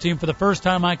particular team for the first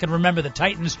time I can remember. The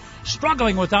Titans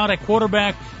struggling without a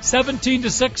quarterback,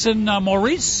 17-6, and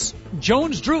Maurice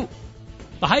Jones-Drew,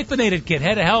 the hyphenated kid,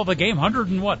 had a hell of a game.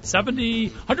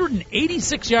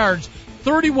 186 yards,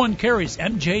 31 carries.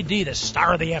 MJD, the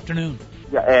star of the afternoon.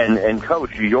 Yeah, and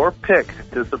Coach, your pick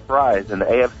to surprise in the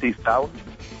AFC South,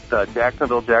 the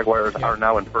Jacksonville Jaguars are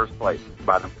now in first place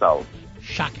by themselves.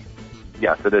 Shocking.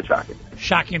 Yes, it is shocking.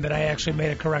 Shocking that I actually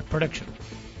made a correct prediction.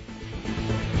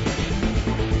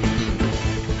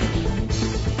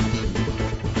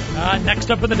 Next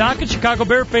up in the docket, Chicago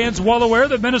Bear fans well aware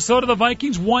that Minnesota the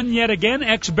Vikings won yet again.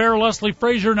 Ex-Bear Leslie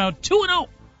Frazier now 2-0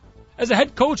 as a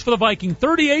head coach for the Vikings.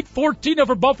 38-14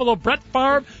 over Buffalo. Brett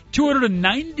Favre,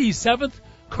 297th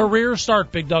career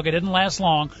start, Big Dog. It didn't last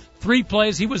long. 3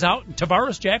 plays, he was out.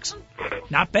 Tavares Jackson,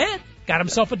 not bad. Got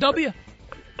himself a W.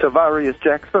 Tavares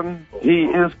Jackson, he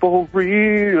is for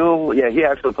real. Yeah, he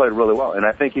actually played really well, and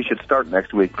I think he should start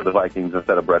next week for the Vikings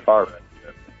instead of Brett Favre.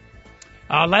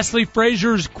 Leslie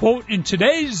Frazier's quote in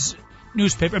today's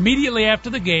newspaper, immediately after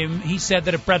the game, he said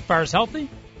that if Brett Favre's healthy,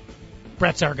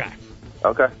 Brett's our guy.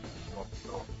 Okay.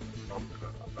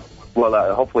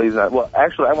 Well, hopefully he's not. Well,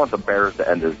 actually, I want the Bears to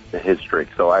end his streak,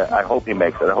 so I hope he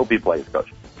makes it. I hope he plays,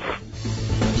 Coach.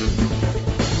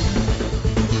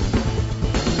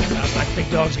 Sounds like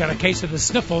Big Dog's got a case of the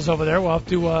sniffles over there. We'll have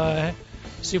to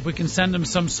see if we can send him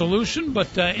some solution.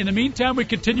 But in the meantime, we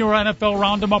continue our NFL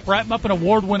Round 'em Up, Wrap 'em Up, an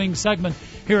award-winning segment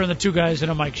here on the Two Guys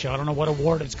and a Mic Show. I don't know what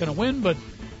award it's going to win, but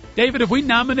David, have we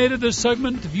nominated this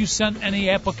segment? Have you sent any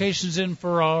applications in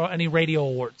for any radio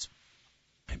awards?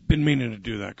 I've been meaning to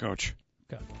do that, Coach.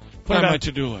 Okay. Put it on my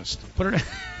to-do list. Put it.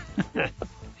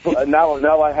 Well,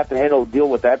 now I have to deal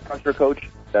with that pressure, Coach.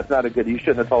 That's not a good. You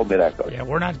shouldn't have told me that, Coach. Yeah,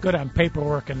 we're not good on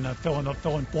paperwork and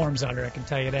filling forms out here. I can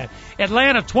tell you that.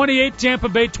 Atlanta 28, Tampa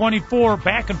Bay 24.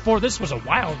 Back and forth. This was a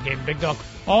wild game, Big Dog.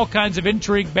 All kinds of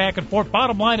intrigue back and forth.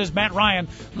 Bottom line is Matt Ryan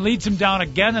leads him down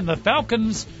again, and the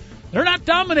Falcons, they're not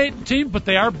dominating teams, but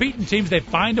they are beating teams. They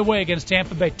find a way against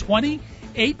Tampa Bay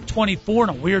 28-24 in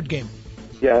a weird game.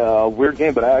 Yeah, weird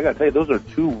game, but I got to tell you, those are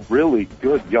 2 really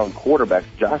good young quarterbacks.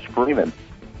 Josh Freeman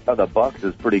of the Bucs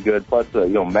is pretty good. Plus,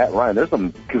 Matt Ryan. There's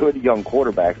some good young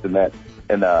quarterbacks in the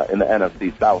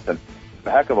NFC South, and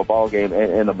a heck of a ball game.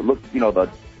 And the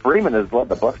Freeman has led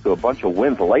the Bucs to a bunch of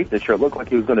wins late this year. It looked like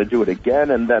he was going to do it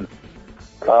again, and then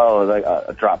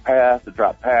a drop pass,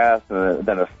 and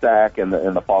then a sack, and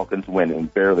the Falcons win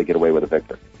and barely get away with a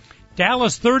victory.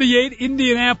 Dallas 38,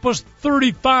 Indianapolis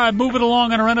 35. Moving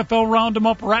along on our NFL Round 'em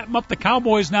Up, Wrap 'em Up. The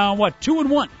Cowboys now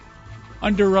 2-1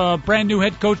 under brand new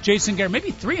head coach Jason Garrett.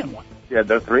 Maybe 3-1. Yeah,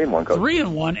 they're 3-1, Coach.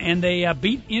 3-1, and they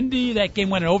beat Indy. That game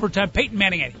went in overtime. Peyton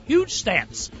Manning had huge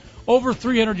stats, over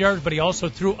 300 yards, but he also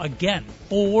threw again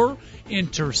 4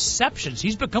 interceptions.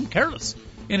 He's become careless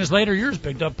in his later years,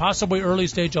 Big Dog. Possibly early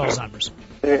stage Alzheimer's.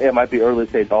 It might be early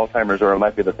stage Alzheimer's, or it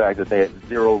might be the fact that they had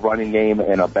 0 running game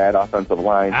and a bad offensive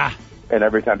line. And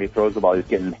every time he throws the ball, he's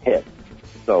getting hit.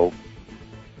 So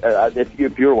if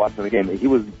you were watching the game, he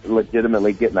was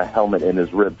legitimately getting a helmet in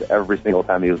his ribs every single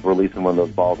time he was releasing one of those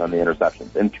balls on the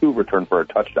interceptions, and 2 returned for a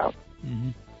touchdown. Mm-hmm.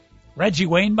 Reggie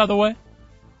Wayne, by the way,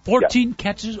 14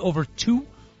 catches, over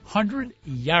 200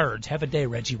 yards. Have a day,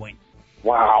 Reggie Wayne.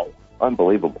 Wow.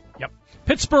 Unbelievable. Yep.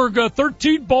 Pittsburgh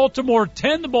 13, Baltimore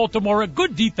 10. The Baltimore, a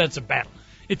good defensive battle.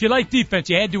 If you like defense,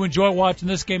 you had to enjoy watching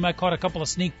this game. I caught a couple of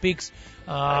sneak peeks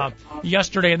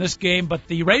yesterday in this game, but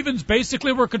the Ravens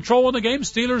basically were controlling the game.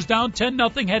 Steelers down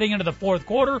 10-0 heading into the fourth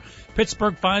quarter.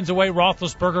 Pittsburgh finds a way.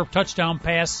 Roethlisberger touchdown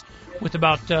pass with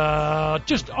about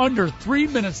just under 3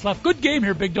 minutes left. Good game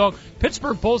here, Big Dog.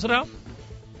 Pittsburgh pulls it out.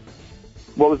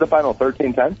 What was the final?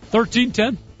 13-10?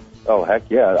 13-10. Oh, heck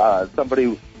yeah.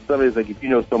 Somebody's like, if you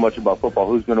know so much about football,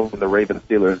 who's going to win the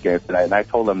Ravens-Steelers game tonight? And I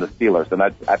told them the Steelers, and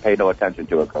I paid no attention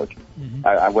to it, Coach. Mm-hmm.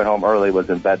 I went home early, was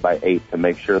in bed by 8 to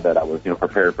make sure that I was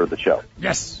prepared for the show.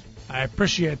 Yes, I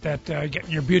appreciate that,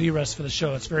 getting your beauty rest for the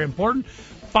show. It's very important.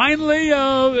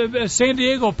 Finally, San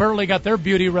Diego apparently got their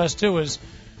beauty rest, too, as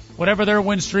whatever their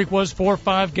win streak was, 4 or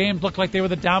 5 games, looked like they were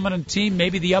the dominant team,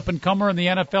 maybe the up-and-comer in the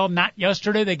NFL. Not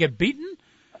yesterday. They get beaten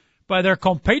by their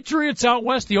compatriots out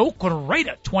west, the Oakland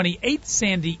Raiders, 28,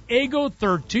 San Diego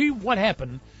 13. What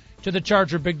happened to the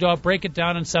Charger, Big Dog? Break it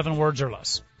down in 7 words or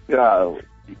less.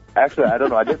 Actually, I don't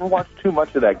know. I didn't watch too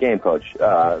much of that game, Coach.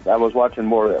 I was watching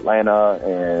more Atlanta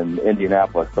and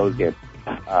Indianapolis, those games.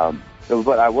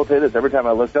 But I will say this, every time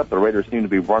I looked up, the Raiders seem to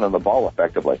be running the ball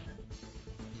effectively.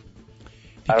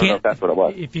 I don't know if that's what it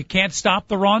was. If you can't stop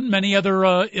the run, many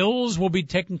other ills will be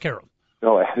taken care of.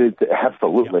 No,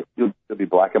 absolutely. Yep. You'll be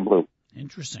black and blue.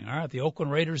 Interesting. All right, the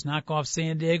Oakland Raiders knock off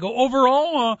San Diego.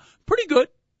 Overall, pretty good.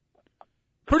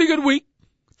 Pretty good week.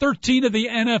 13 of the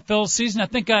NFL season. I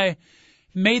think I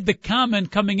made the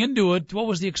comment coming into it. What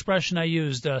was the expression I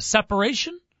used?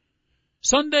 Separation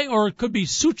Sunday, or it could be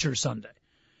suture Sunday.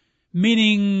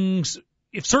 Meaning,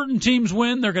 if certain teams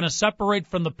win, they're going to separate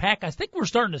from the pack. I think we're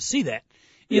starting to see that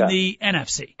in the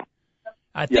NFC.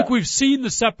 I think we've seen the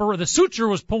suture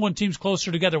was pulling teams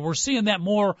closer together. We're seeing that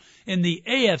more in the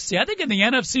AFC. I think in the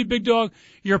NFC, Big Dog,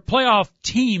 your playoff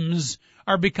teams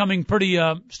are becoming pretty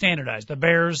standardized. The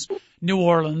Bears, New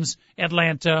Orleans,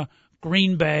 Atlanta,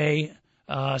 Green Bay,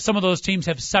 some of those teams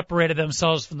have separated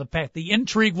themselves from the pack. The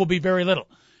intrigue will be very little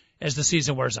as the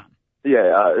season wears on.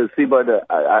 Yeah, but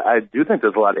I do think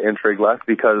there's a lot of intrigue left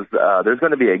because there's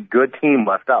going to be a good team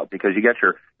left out because you got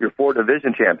your 4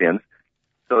 division champions.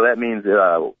 So that means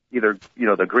either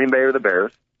the Green Bay or the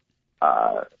Bears,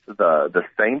 the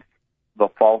Saints, the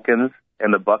Falcons,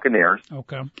 and the Buccaneers,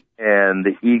 okay, and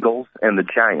the Eagles and the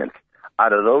Giants.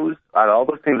 Out of all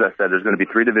those teams I said, there's going to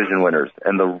be 3 division winners,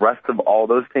 and the rest of all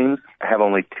those teams have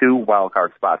only 2 wild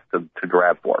card spots to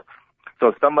grab for.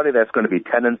 So somebody that's going to be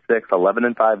 10-6,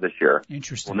 11-5 this year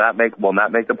will not make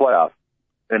the playoffs,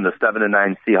 and the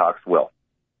 7-9 Seahawks will.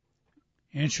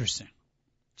 Interesting.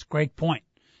 It's a great point.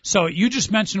 So you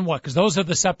just mentioned what? Because those are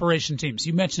the separation teams.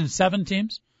 You mentioned 7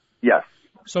 teams? Yes.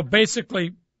 So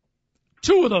basically,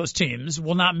 2 of those teams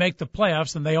will not make the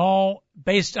playoffs, and they all,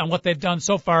 based on what they've done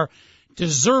so far,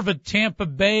 deserve it. Tampa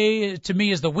Bay, to me,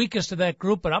 is the weakest of that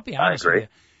group, but I'll be honest with you.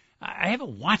 I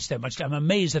haven't watched that much. I'm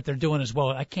amazed that they're doing as well.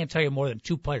 I can't tell you more than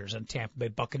 2 players on Tampa Bay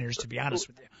Buccaneers, to be honest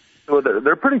with you. Well,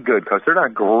 they're pretty good, Coach. They're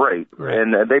not great, right,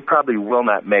 and they probably will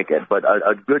not make it. But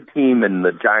a good team in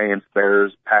the Giants,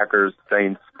 Bears, Packers,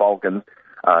 Saints, Falcons,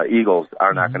 Eagles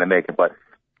are not going to make it. But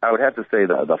I would have to say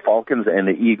the Falcons and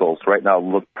the Eagles right now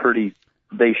look pretty.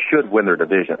 They should win their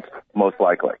divisions, most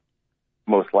likely.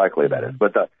 Most likely, that is.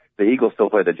 But the Eagles still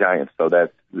play the Giants, so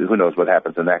that's who knows what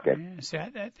happens in that game. Yeah, see,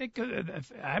 I think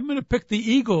I'm going to pick the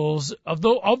Eagles of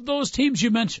those teams you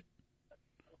mentioned.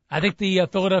 I think the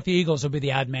Philadelphia Eagles will be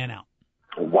the odd man out.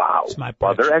 Wow. That's my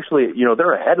well, they're actually,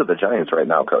 they're ahead of the Giants right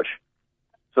now, Coach.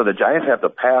 So the Giants have to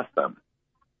pass them.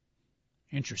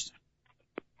 Interesting.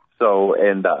 So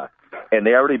and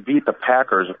they already beat the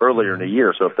Packers earlier in the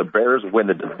year. So if the Bears win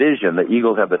the division, the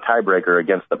Eagles have the tiebreaker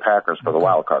against the Packers for the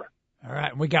wild card. All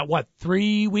right. We got,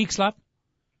 3 weeks left?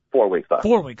 4 weeks left.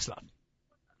 4 weeks left.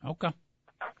 Okay.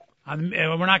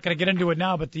 We're not going to get into it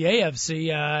now, but the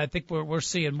AFC, I think we're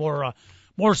seeing more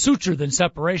suture than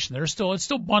separation. It's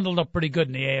still bundled up pretty good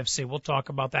in the AFC. We'll talk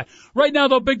about that. Right now,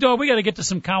 though, Big Dog, we got to get to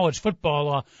some college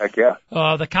football. Heck yeah.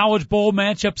 The College Bowl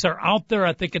matchups are out there.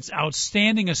 I think it's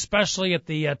outstanding, especially at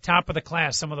the top of the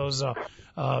class. Some of those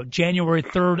January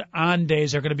 3rd on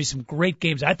days are going to be some great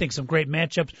games. I think some great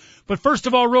matchups. But first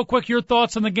of all, real quick, your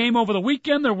thoughts on the game over the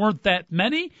weekend. There weren't that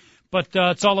many, but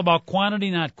it's all about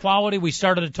quantity, not quality. We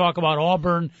started to talk about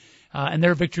Auburn and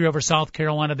their victory over South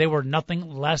Carolina. They were nothing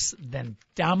less than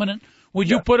dominant. Would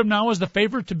you put them now as the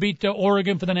favorite to beat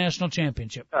Oregon for the national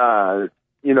championship?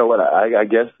 You know what? I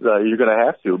guess you're going to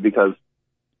have to, because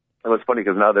it was funny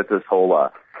because now that this whole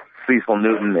Cecil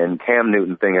Newton and Cam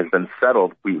Newton thing has been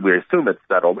settled, we assume it's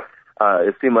settled.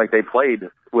 It seemed like they played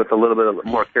with a little bit of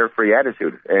more carefree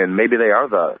attitude, and maybe they are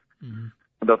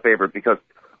the favorite because,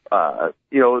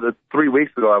 3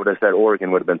 weeks ago I would have said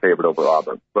Oregon would have been favored over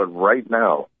Auburn. But right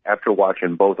now, after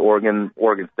watching both Oregon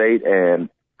State, and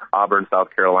Auburn,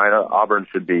 South Carolina, Auburn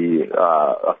should be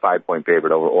a 5-point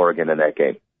favorite over Oregon in that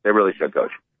game. They really should,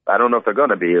 Coach. I don't know if they're going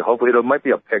to be. Hopefully, it might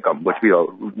be a pick-em, which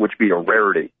be a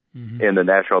rarity in the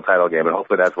national title game, and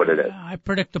hopefully that's what it is. I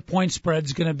predict the point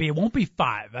spread's going to be. It won't be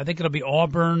 5. I think it'll be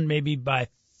Auburn, maybe by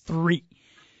 3.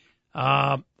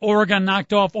 Oregon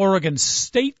knocked off Oregon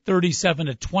State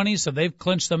 37-20, so they've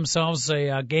clinched themselves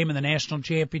a game in the national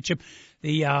championship.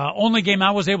 The only game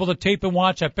I was able to tape and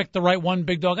watch, I picked the right one,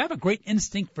 Big Dog. I have a great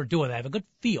instinct for doing that. I have a good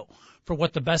feel for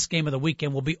what the best game of the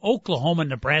weekend will be. Oklahoma,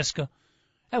 Nebraska.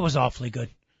 That was awfully good.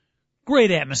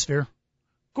 Great atmosphere.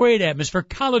 Great atmosphere.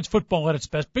 College football at its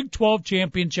best. Big 12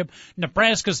 championship.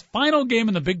 Nebraska's final game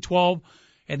in the Big 12.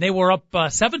 And they were up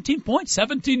 17 points,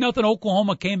 17-0.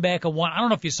 Oklahoma came back and won. I don't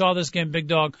know if you saw this game, Big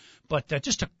Dog, but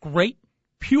just a great,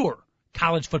 pure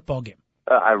college football game.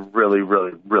 I really,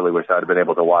 really, really wish I'd have been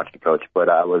able to watch it, Coach, but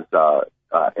I was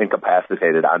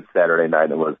incapacitated on Saturday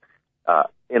night. It was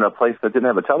in a place that didn't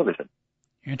have a television.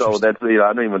 So that's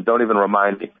don't even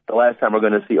remind me. The last time we're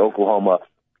going to see Oklahoma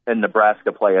and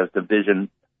Nebraska play as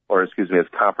as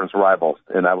conference rivals,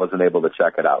 and I wasn't able to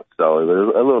check it out. So it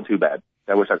was a little too bad.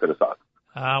 I wish I could have saw it.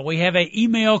 We have an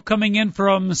email coming in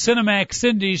from Cinemax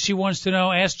Cindy. She wants to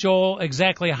know, ask Joel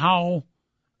exactly how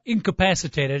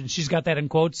incapacitated, and she's got that in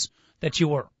quotes, that you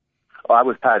were. Oh, I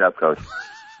was tied up, Coach.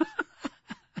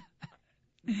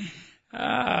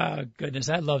 Goodness,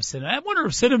 I love Cinemax. I wonder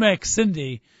if Cinemax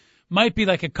Cindy might be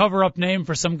like a cover-up name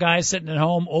for some guy sitting at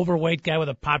home, overweight guy with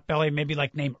a pot belly, maybe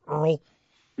like named Earl.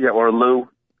 Yeah, or Lou.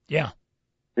 Yeah.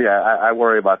 Yeah, I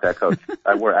worry about that, Coach.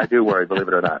 I do worry, believe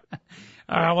it or not.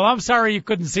 All right, well, I'm sorry you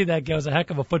couldn't see that game. It was a heck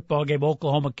of a football game.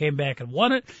 Oklahoma came back and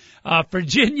won it.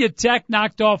 Virginia Tech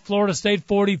knocked off Florida State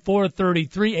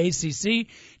 44-33 ACC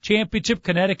championship.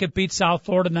 Connecticut beat South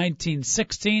Florida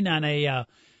 19-16 on a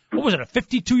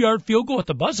 52-yard field goal at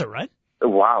the buzzer, right?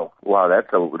 Wow,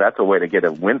 that's a way to get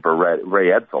a win for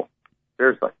Ray Edsel.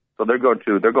 Seriously. So they're going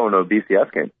to a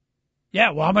BCS game.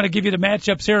 Yeah, well, I'm going to give you the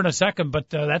matchups here in a second, but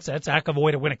that's a heck of a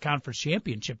way to win a conference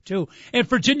championship, too. And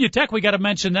Virginia Tech, we got to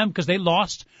mention them because they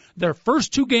lost their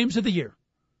first 2 games of the year,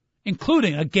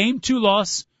 including a Game 2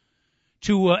 loss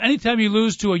to anytime you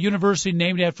lose to a university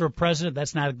named after a president,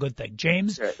 that's not a good thing.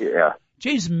 James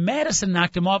Madison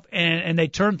knocked them off, and they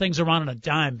turned things around on a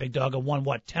dime, Big Dog, and won,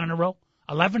 10 in a row?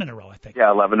 11 in a row, I think.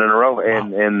 Yeah, 11 in a row, Wow.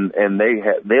 and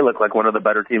they look like one of the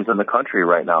better teams in the country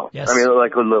right now. Yes. I mean,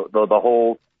 like the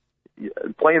whole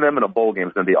playing them in a bowl game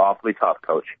is going to be awfully tough,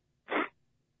 Coach.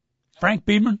 Frank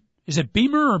Beamer? Is it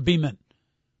Beamer or Beeman?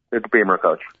 It's Beamer,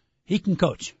 Coach. He can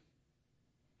coach.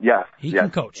 Yes. He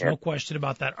can coach, no question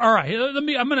about that. All right, I'm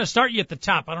going to start you at the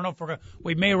top. I don't know if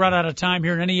we may run out of time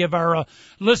here. And any of our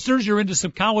listeners, you're into some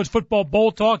college football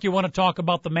bowl talk, you want to talk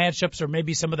about the matchups or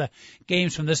maybe some of the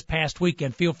games from this past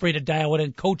weekend, feel free to dial it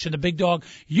in. Coach and the Big Dog,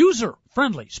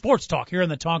 user-friendly sports talk here on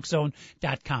the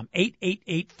TalkZone.com.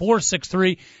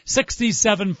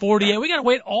 888-463-6748. We got to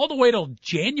wait all the way till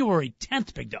January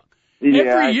 10th, Big Dog. Yeah,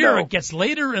 Every year it gets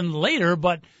later and later,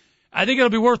 but I think it'll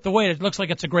be worth the wait. It looks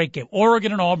like it's a great game.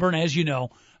 Oregon and Auburn, as you know,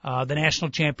 the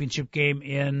national championship game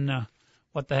in,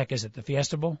 what the heck is it, the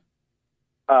Fiesta Bowl?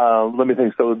 Let me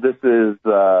think. So this is,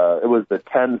 it was the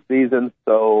 10 season.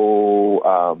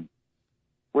 So,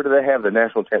 where do they have the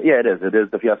national champ? Yeah, it is. It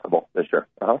is the Fiesta Bowl this year.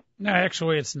 Uh-huh. No,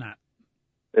 actually it's not.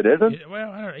 It isn't?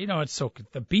 Well, I don't, it's so,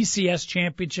 the BCS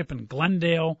championship in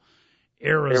Glendale,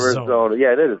 Arizona.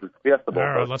 Yeah, it is. It's Fiesta Bowl. All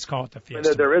right, let's call it the Fiesta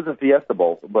Bowl. There is a Fiesta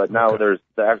Bowl, but now there's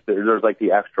like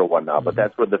the extra one now. But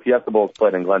that's where the Fiesta Bowl is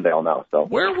played in Glendale now. So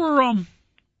where were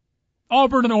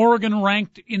Auburn and Oregon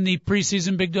ranked in the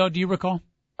preseason, Big Dog? Do you recall?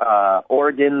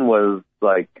 Oregon was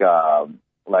like 6th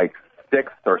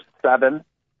or 7th,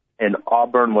 and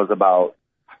Auburn was about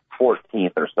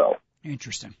 14th or so.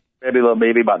 Interesting.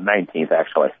 Maybe about 19th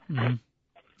actually. Mm-hmm.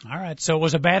 All right, so it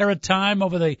was a matter of time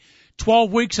over the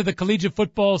 12 weeks of the collegiate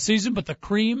football season, but the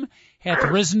cream hath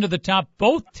risen to the top.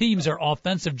 Both teams are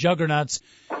offensive juggernauts.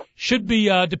 Should be,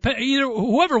 either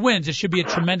whoever wins, it should be a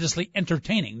tremendously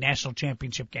entertaining national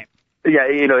championship game. Yeah,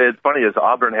 it's funny is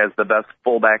Auburn has the best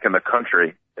fullback in the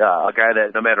country, a guy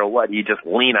that no matter what, you just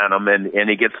lean on him and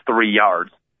he gets 3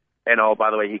 yards. And oh,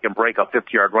 by the way, he can break a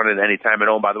 50-yard run at any time. And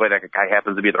oh, by the way, that guy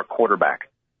happens to be their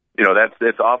quarterback.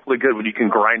 It's awfully good when you can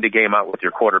grind a game out with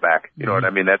your quarterback. You know what I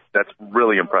mean? That's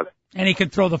really impressive. And he can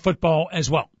throw the football as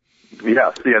well.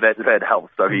 Yes, that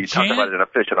helps. So you talk about an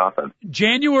efficient offense.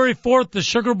 January 4th, the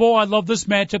Sugar Bowl. I love this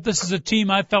matchup. This is a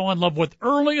team I fell in love with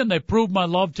early, and they proved my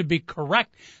love to be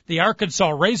correct. The Arkansas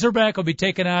Razorback will be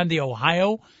taking on the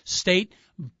Ohio State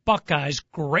Buckeyes.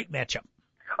 Great matchup.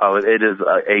 Oh, it is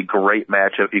a great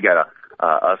matchup. You got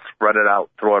a spread it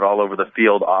out, throw it all over the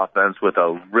field offense with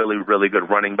a really, really good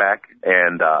running back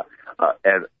and a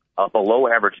below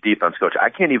average defense, Coach. I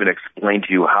can't even explain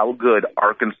to you how good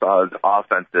Arkansas's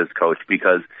offense is, Coach,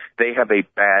 because they have a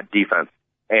bad defense,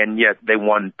 and yet they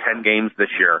won 10 games this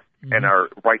year and are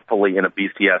rightfully in a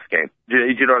BCS game. Do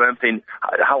you know what I'm saying?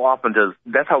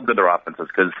 That's how good their offense is,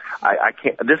 because I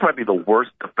can't, this might be the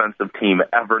worst defensive team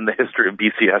ever in the history of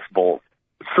BCS bowls.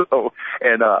 So,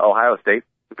 and Ohio State,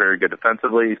 very good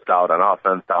defensively, stout on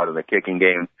offense, stout in the kicking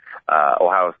game.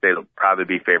 Ohio State will probably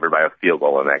be favored by a field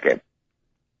goal in that game.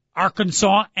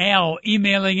 Arkansas Al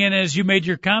emailing in as you made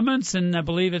your comments, and I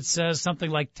believe it says something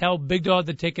like, tell Big Dog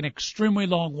to take an extremely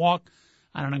long walk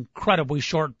on an incredibly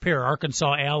short pier.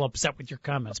 Arkansas Al upset with your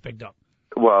comments, Big Dog.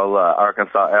 Well,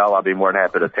 Arkansas Al, I'll be more than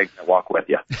happy to take that walk with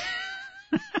you.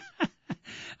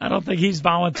 I don't think he's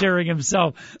volunteering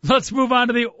himself. Let's move on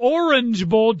to the Orange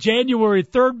Bowl, January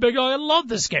 3rd. Big Dog, I love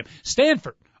this game.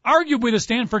 Stanford. Arguably, the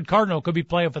Stanford Cardinal could be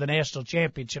playing for the national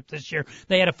championship this year.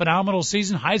 They had a phenomenal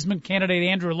season. Heisman candidate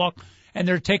Andrew Luck, and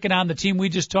they're taking on the team we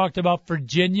just talked about,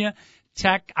 Virginia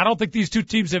Tech. I don't think these two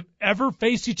teams have ever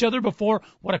faced each other before.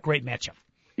 What a great matchup.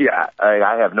 Yeah,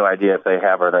 I have no idea if they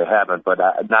have or they haven't, but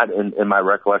not in my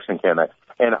recollection, can I?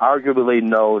 And arguably,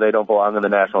 no, they don't belong in the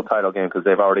national title game because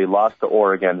they've already lost to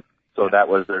Oregon, so that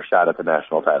was their shot at the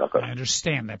national title. I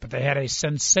understand that, but they had a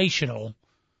sensational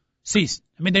season.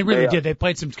 I mean, they really did. They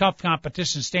played some tough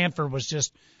competition. Stanford was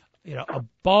just,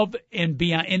 above and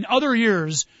beyond. In other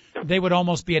years, they would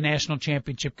almost be a national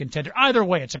championship contender. Either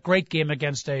way, it's a great game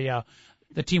against the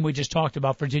team we just talked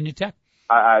about, Virginia Tech.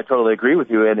 I totally agree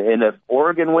with you. And if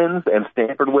Oregon wins and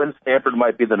Stanford wins, Stanford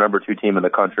might be the number 2 team in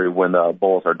the country when the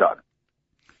bowls are done.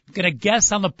 Gonna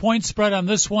guess on the point spread on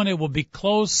this one, it will be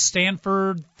close.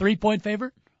 Stanford 3-point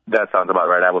favorite. That sounds about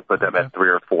right. I would put them at 3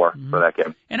 or 4 for that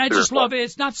game. And I just love it.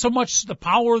 It's not so much the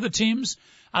power of the teams.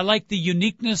 I like the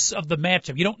uniqueness of the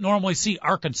matchup. You don't normally see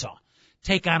Arkansas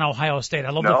take on Ohio State.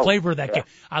 I love the flavor of that game.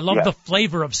 I love the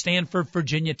flavor of Stanford,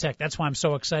 Virginia Tech. That's why I'm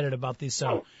so excited about these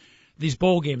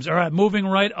bowl games. All right, moving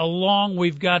right along,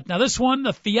 we've got now this one,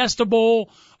 the Fiesta Bowl,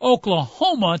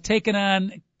 Oklahoma taking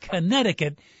on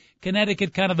Connecticut.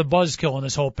 Connecticut kind of the buzzkill in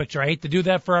this whole picture. I hate to do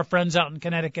that for our friends out in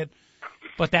Connecticut,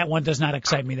 but that one does not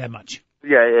excite me that much.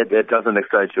 Yeah, it doesn't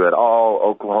excite you at all.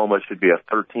 Oklahoma should be a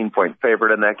 13-point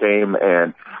favorite in that game.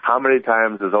 And how many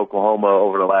times has Oklahoma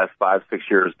over the last 5-6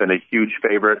 years been a huge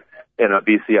favorite in a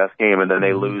BCS game, and then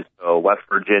they lose to West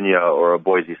Virginia or a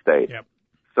Boise State? Yep.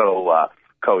 So,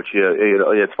 Coach,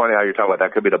 it's funny how you're talking about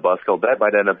that could be the buzzkill. That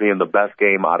might end up being the best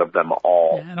game out of them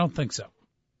all. Yeah, I don't think so.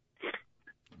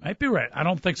 Might be right. I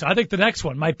don't think so. I think the next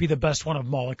one might be the best one of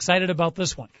them all. Excited about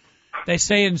this one. They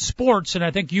say in sports, and I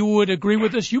think you would agree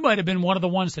with this, you might have been one of the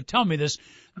ones to tell me this,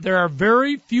 there are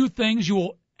very few things you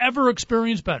will ever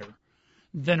experience better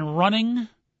than running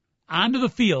onto the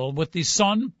field with the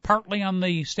sun partly on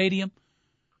the stadium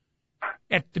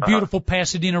at the beautiful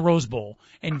Pasadena Rose Bowl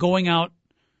and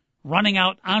running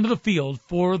out onto the field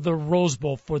for the Rose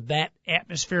Bowl, for that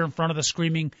atmosphere in front of the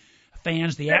screaming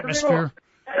fans, the atmosphere.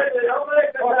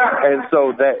 And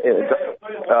so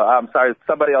I'm sorry,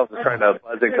 somebody else is trying to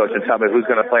buzz in, Coach, and tell me who's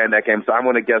going to play in that game. So I'm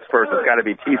going to guess first. It's got to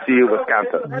be TCU,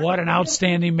 Wisconsin. What an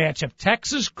outstanding matchup.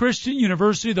 Texas Christian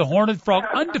University, the Horned Frog,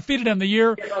 undefeated on the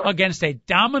year against a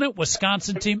dominant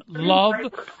Wisconsin team. Love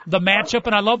the matchup,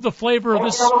 and I love the flavor of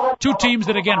this two teams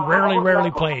that, again,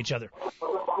 rarely play each other.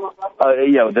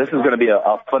 This is going to be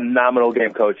a phenomenal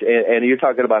game, Coach. And you're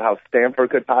talking about how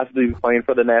Stanford could possibly be playing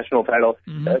for the national title.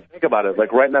 Think about it.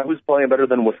 Like right now, who's playing better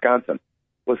than Wisconsin?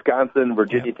 Wisconsin,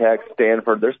 Virginia Tech,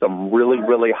 Stanford. There's some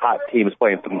really hot teams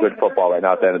playing some good football right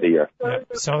now at the end of the year. Yep.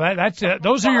 So that's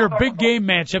those are your big game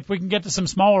matchups. We can get to some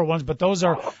smaller ones, but those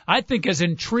are, I think, as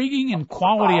intriguing and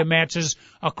quality of matches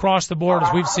across the board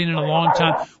as we've seen in a long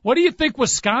time. What do you think,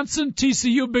 Wisconsin,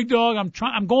 TCU, Big Dog?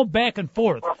 I'm going back and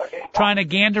forth, trying to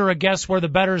gander a guess where the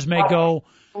bettors may go.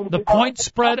 The point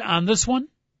spread on this one?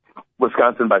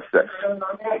 Wisconsin by 6.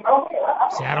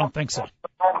 See, I don't think so.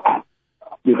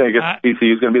 You think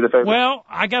TCU is going to be the favorite? Well,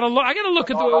 I gotta look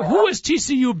at who has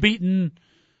TCU beaten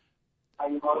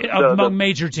among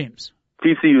major teams.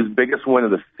 TCU's biggest win of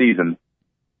the season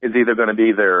is either going to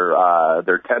be their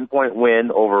 10-point win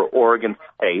over Oregon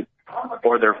State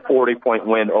or their 40-point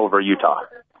win over Utah.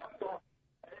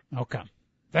 Okay.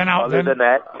 Other than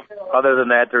that,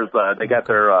 there's they got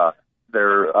their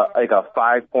like a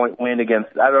 5-point win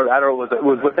against I don't know it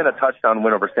was within a touchdown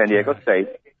win over San Diego State.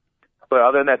 But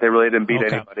other than that, they really didn't beat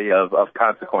anybody of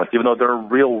consequence, even though they're a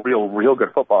real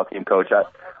good football team, Coach.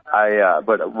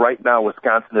 But right now,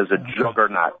 Wisconsin is a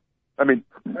juggernaut. I mean,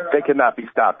 they cannot be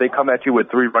stopped. They come at you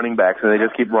with 3 running backs, and they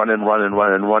just keep running. And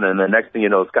the next thing you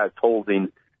know, Scott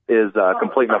Tolzien is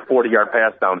completing a 40-yard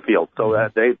pass downfield. So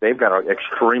they've got an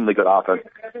extremely good offense.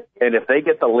 And if they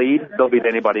get the lead, they'll beat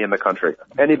anybody in the country.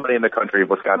 Anybody in the country if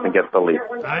Wisconsin gets the lead.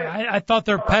 I thought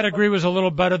their pedigree was a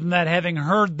little better than that. Having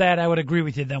heard that, I would agree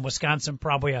with you then. Wisconsin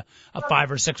probably a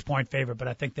 5 or 6 point favorite, but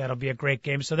I think that'll be a great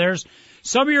game. So there's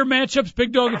some of your matchups,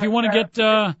 Big Dog. If you want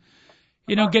to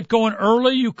get going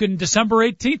early, you can December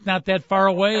 18th, not that far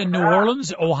away in New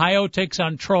Orleans. Ohio takes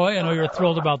on Troy. I know you're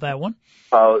thrilled about that one.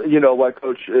 You know what,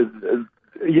 Coach?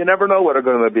 You never know what are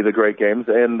going to be the great games.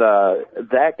 And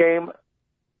that game,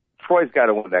 Troy's got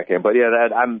to win that game. But,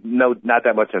 I'm not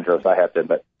that much interest, I have to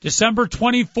admit. December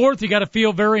 24th, you got to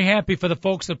feel very happy for the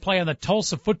folks that play on the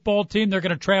Tulsa football team. They're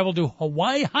going to travel to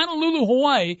Honolulu,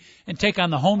 Hawaii, and take on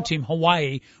the home team,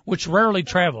 Hawaii, which rarely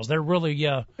travels. They're really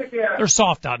they're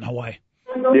soft out in Hawaii.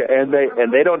 Yeah, and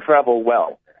they don't travel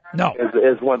well. No.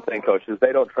 Is one thing, Coach, is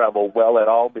they don't travel well at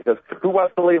all because who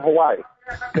wants to leave Hawaii?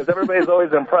 Because everybody's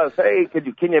always impressed. Hey, can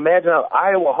you imagine how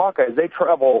Iowa Hawkeyes, they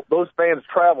travel, those fans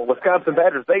travel, Wisconsin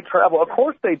Badgers, they travel. Of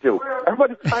course they do.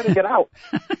 Everybody's trying to get out.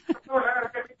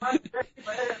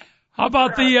 How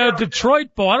about the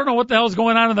Detroit Bowl? I don't know what the hell's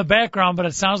going on in the background, but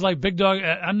it sounds like Big Dog,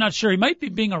 I'm not sure. He might be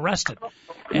being arrested.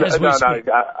 No,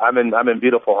 I'm in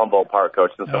beautiful Humboldt Park,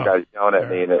 Coach, and some guy's yelling at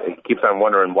me, and it keeps on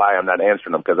wondering why I'm not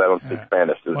answering them because I don't speak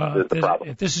Spanish. Is the problem.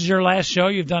 If this is your last show,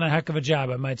 you've done a heck of a job,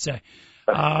 I might say.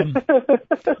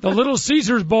 The Little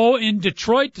Caesars Bowl in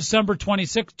Detroit, December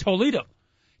 26th, Toledo,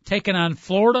 taking on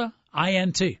Florida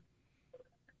INT.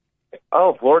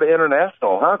 Oh, Florida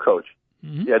International, huh, Coach?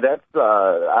 Mm-hmm. Yeah, that's,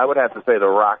 I would have to say the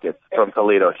Rockets from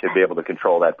Toledo should be able to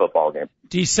control that football game.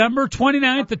 December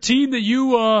 29th, the team that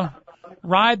you,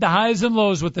 ride the highs and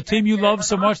lows with, the team you love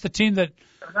so much, the team that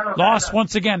lost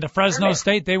once again to Fresno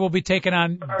State. They will be taking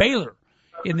on Baylor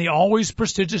in the always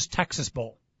prestigious Texas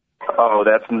Bowl. Oh,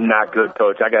 that's not good,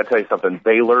 Coach. I got to tell you something.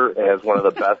 Baylor has one of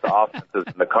the best offenses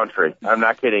in the country. I'm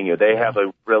not kidding you. They have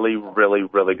a really, really,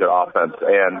 really good offense,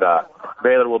 and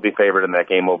Baylor will be favored in that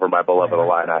game over my beloved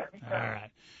Illini. All right.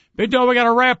 Big Dog, we got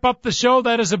to wrap up the show.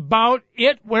 That is about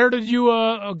it. Where did you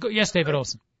go? Yes, David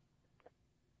Olson.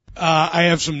 I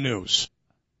have some news.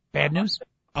 Bad news?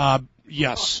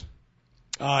 Yes.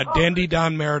 Dandy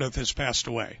Don Meredith has passed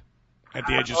away at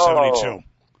the age of 72.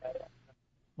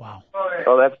 Wow.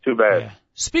 Oh, that's too bad. Yeah.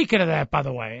 Speaking of that, by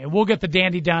the way, and we'll get the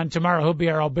Dandy Don tomorrow. He'll be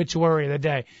our obituary of the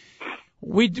day.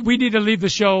 We need to leave the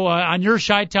show on your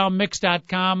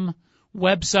ChiTownMix.com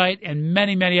website, and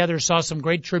many, many others saw some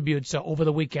great tributes over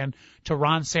the weekend to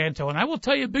Ron Santo. And I will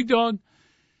tell you, Big Dog,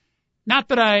 not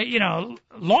that I,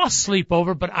 lost sleep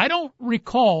over, but I don't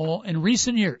recall in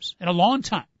recent years, in a long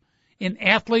time, in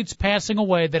athletes passing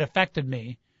away that affected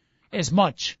me as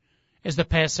much as the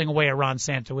passing away of Ron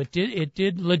Santo. It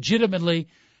did legitimately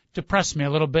depress me a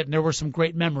little bit, and there were some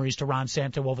great memories to Ron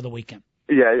Santo over the weekend.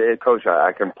 Yeah, Coach,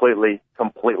 I completely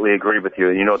agree with you.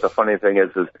 And you know what the funny thing is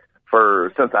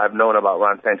since I've known about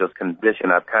Ron Santo's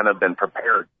condition, I've kind of been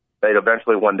prepared that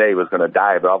eventually one day he was going to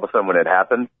die. But all of a sudden when it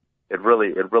happened, it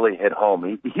really hit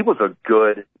home. He was a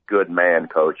good man,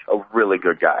 Coach, a really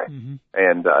good guy. Mm-hmm.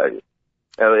 And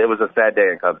it was a sad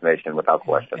day in Cubs Nation, without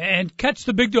question. And catch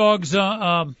the Big Dog's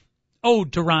ode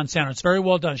to Ron Santo. It's very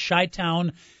well done.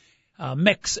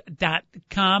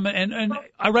 ChiTownMix.com. And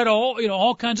I read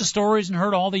all kinds of stories and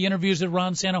heard all the interviews with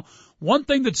Ron Santo. One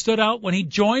thing that stood out when he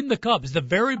joined the Cubs, the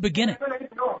very beginning,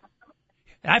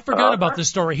 and I forgot about this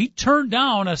story. He turned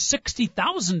down a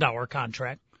 $60,000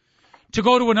 contract to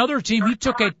go to another team. He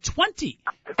took a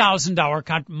 $20,000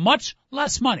 contract, much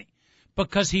less money,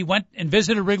 because he went and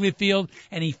visited Wrigley Field,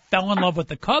 and he fell in love with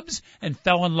the Cubs and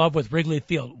fell in love with Wrigley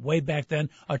Field way back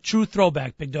then. A true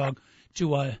throwback, Big Dog,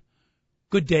 to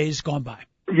good days gone by.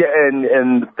 Yeah,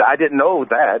 and I didn't know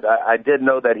that. I did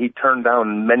know that he turned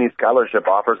down many scholarship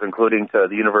offers, including to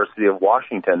the University of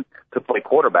Washington, to play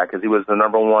quarterback, because he was the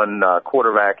number one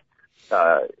quarterback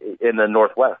in the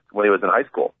Northwest when he was in high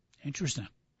school. Interesting.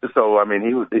 So, I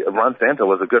mean, Ron Santo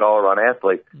was a good all-around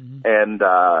athlete, and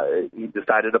he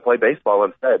decided to play baseball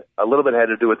instead. A little bit had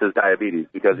to do with his diabetes,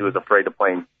 because he was afraid of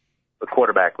playing the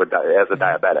quarterback as a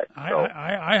diabetic. So.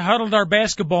 I huddled our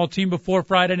basketball team before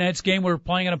Friday night's game. We were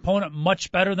playing an opponent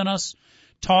much better than us,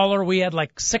 taller. We had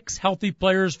like 6 healthy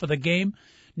players for the game,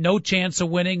 no chance of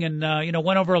winning, and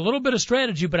went over a little bit of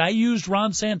strategy. But I used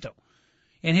Ron Santo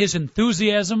and his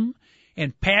enthusiasm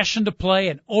and passion to play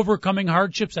and overcoming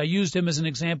hardships. I used him as an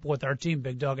example with our team,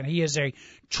 Big Dog, and he is a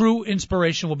true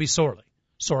inspiration. Will be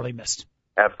sorely missed.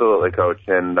 Absolutely, Coach,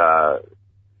 and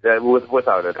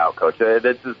without a doubt, Coach.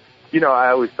 It's just, I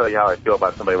always tell you how I feel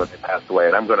about somebody when they pass away,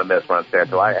 and I'm going to miss Ron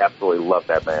Santo. I absolutely love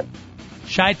that man.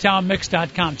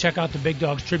 ChiTownMix.com. Check out the Big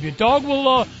Dog's tribute. Dog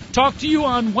will talk to you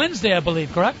on Wednesday, I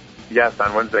believe, correct? Yes,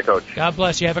 on Wednesday, Coach. God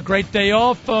bless you. Have a great day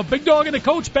off. Big Dog and the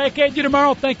Coach back at you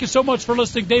tomorrow. Thank you so much for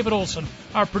listening. David Olson,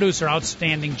 our producer,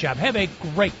 outstanding job. Have a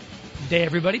great day,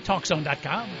 everybody.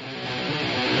 TalkZone.com.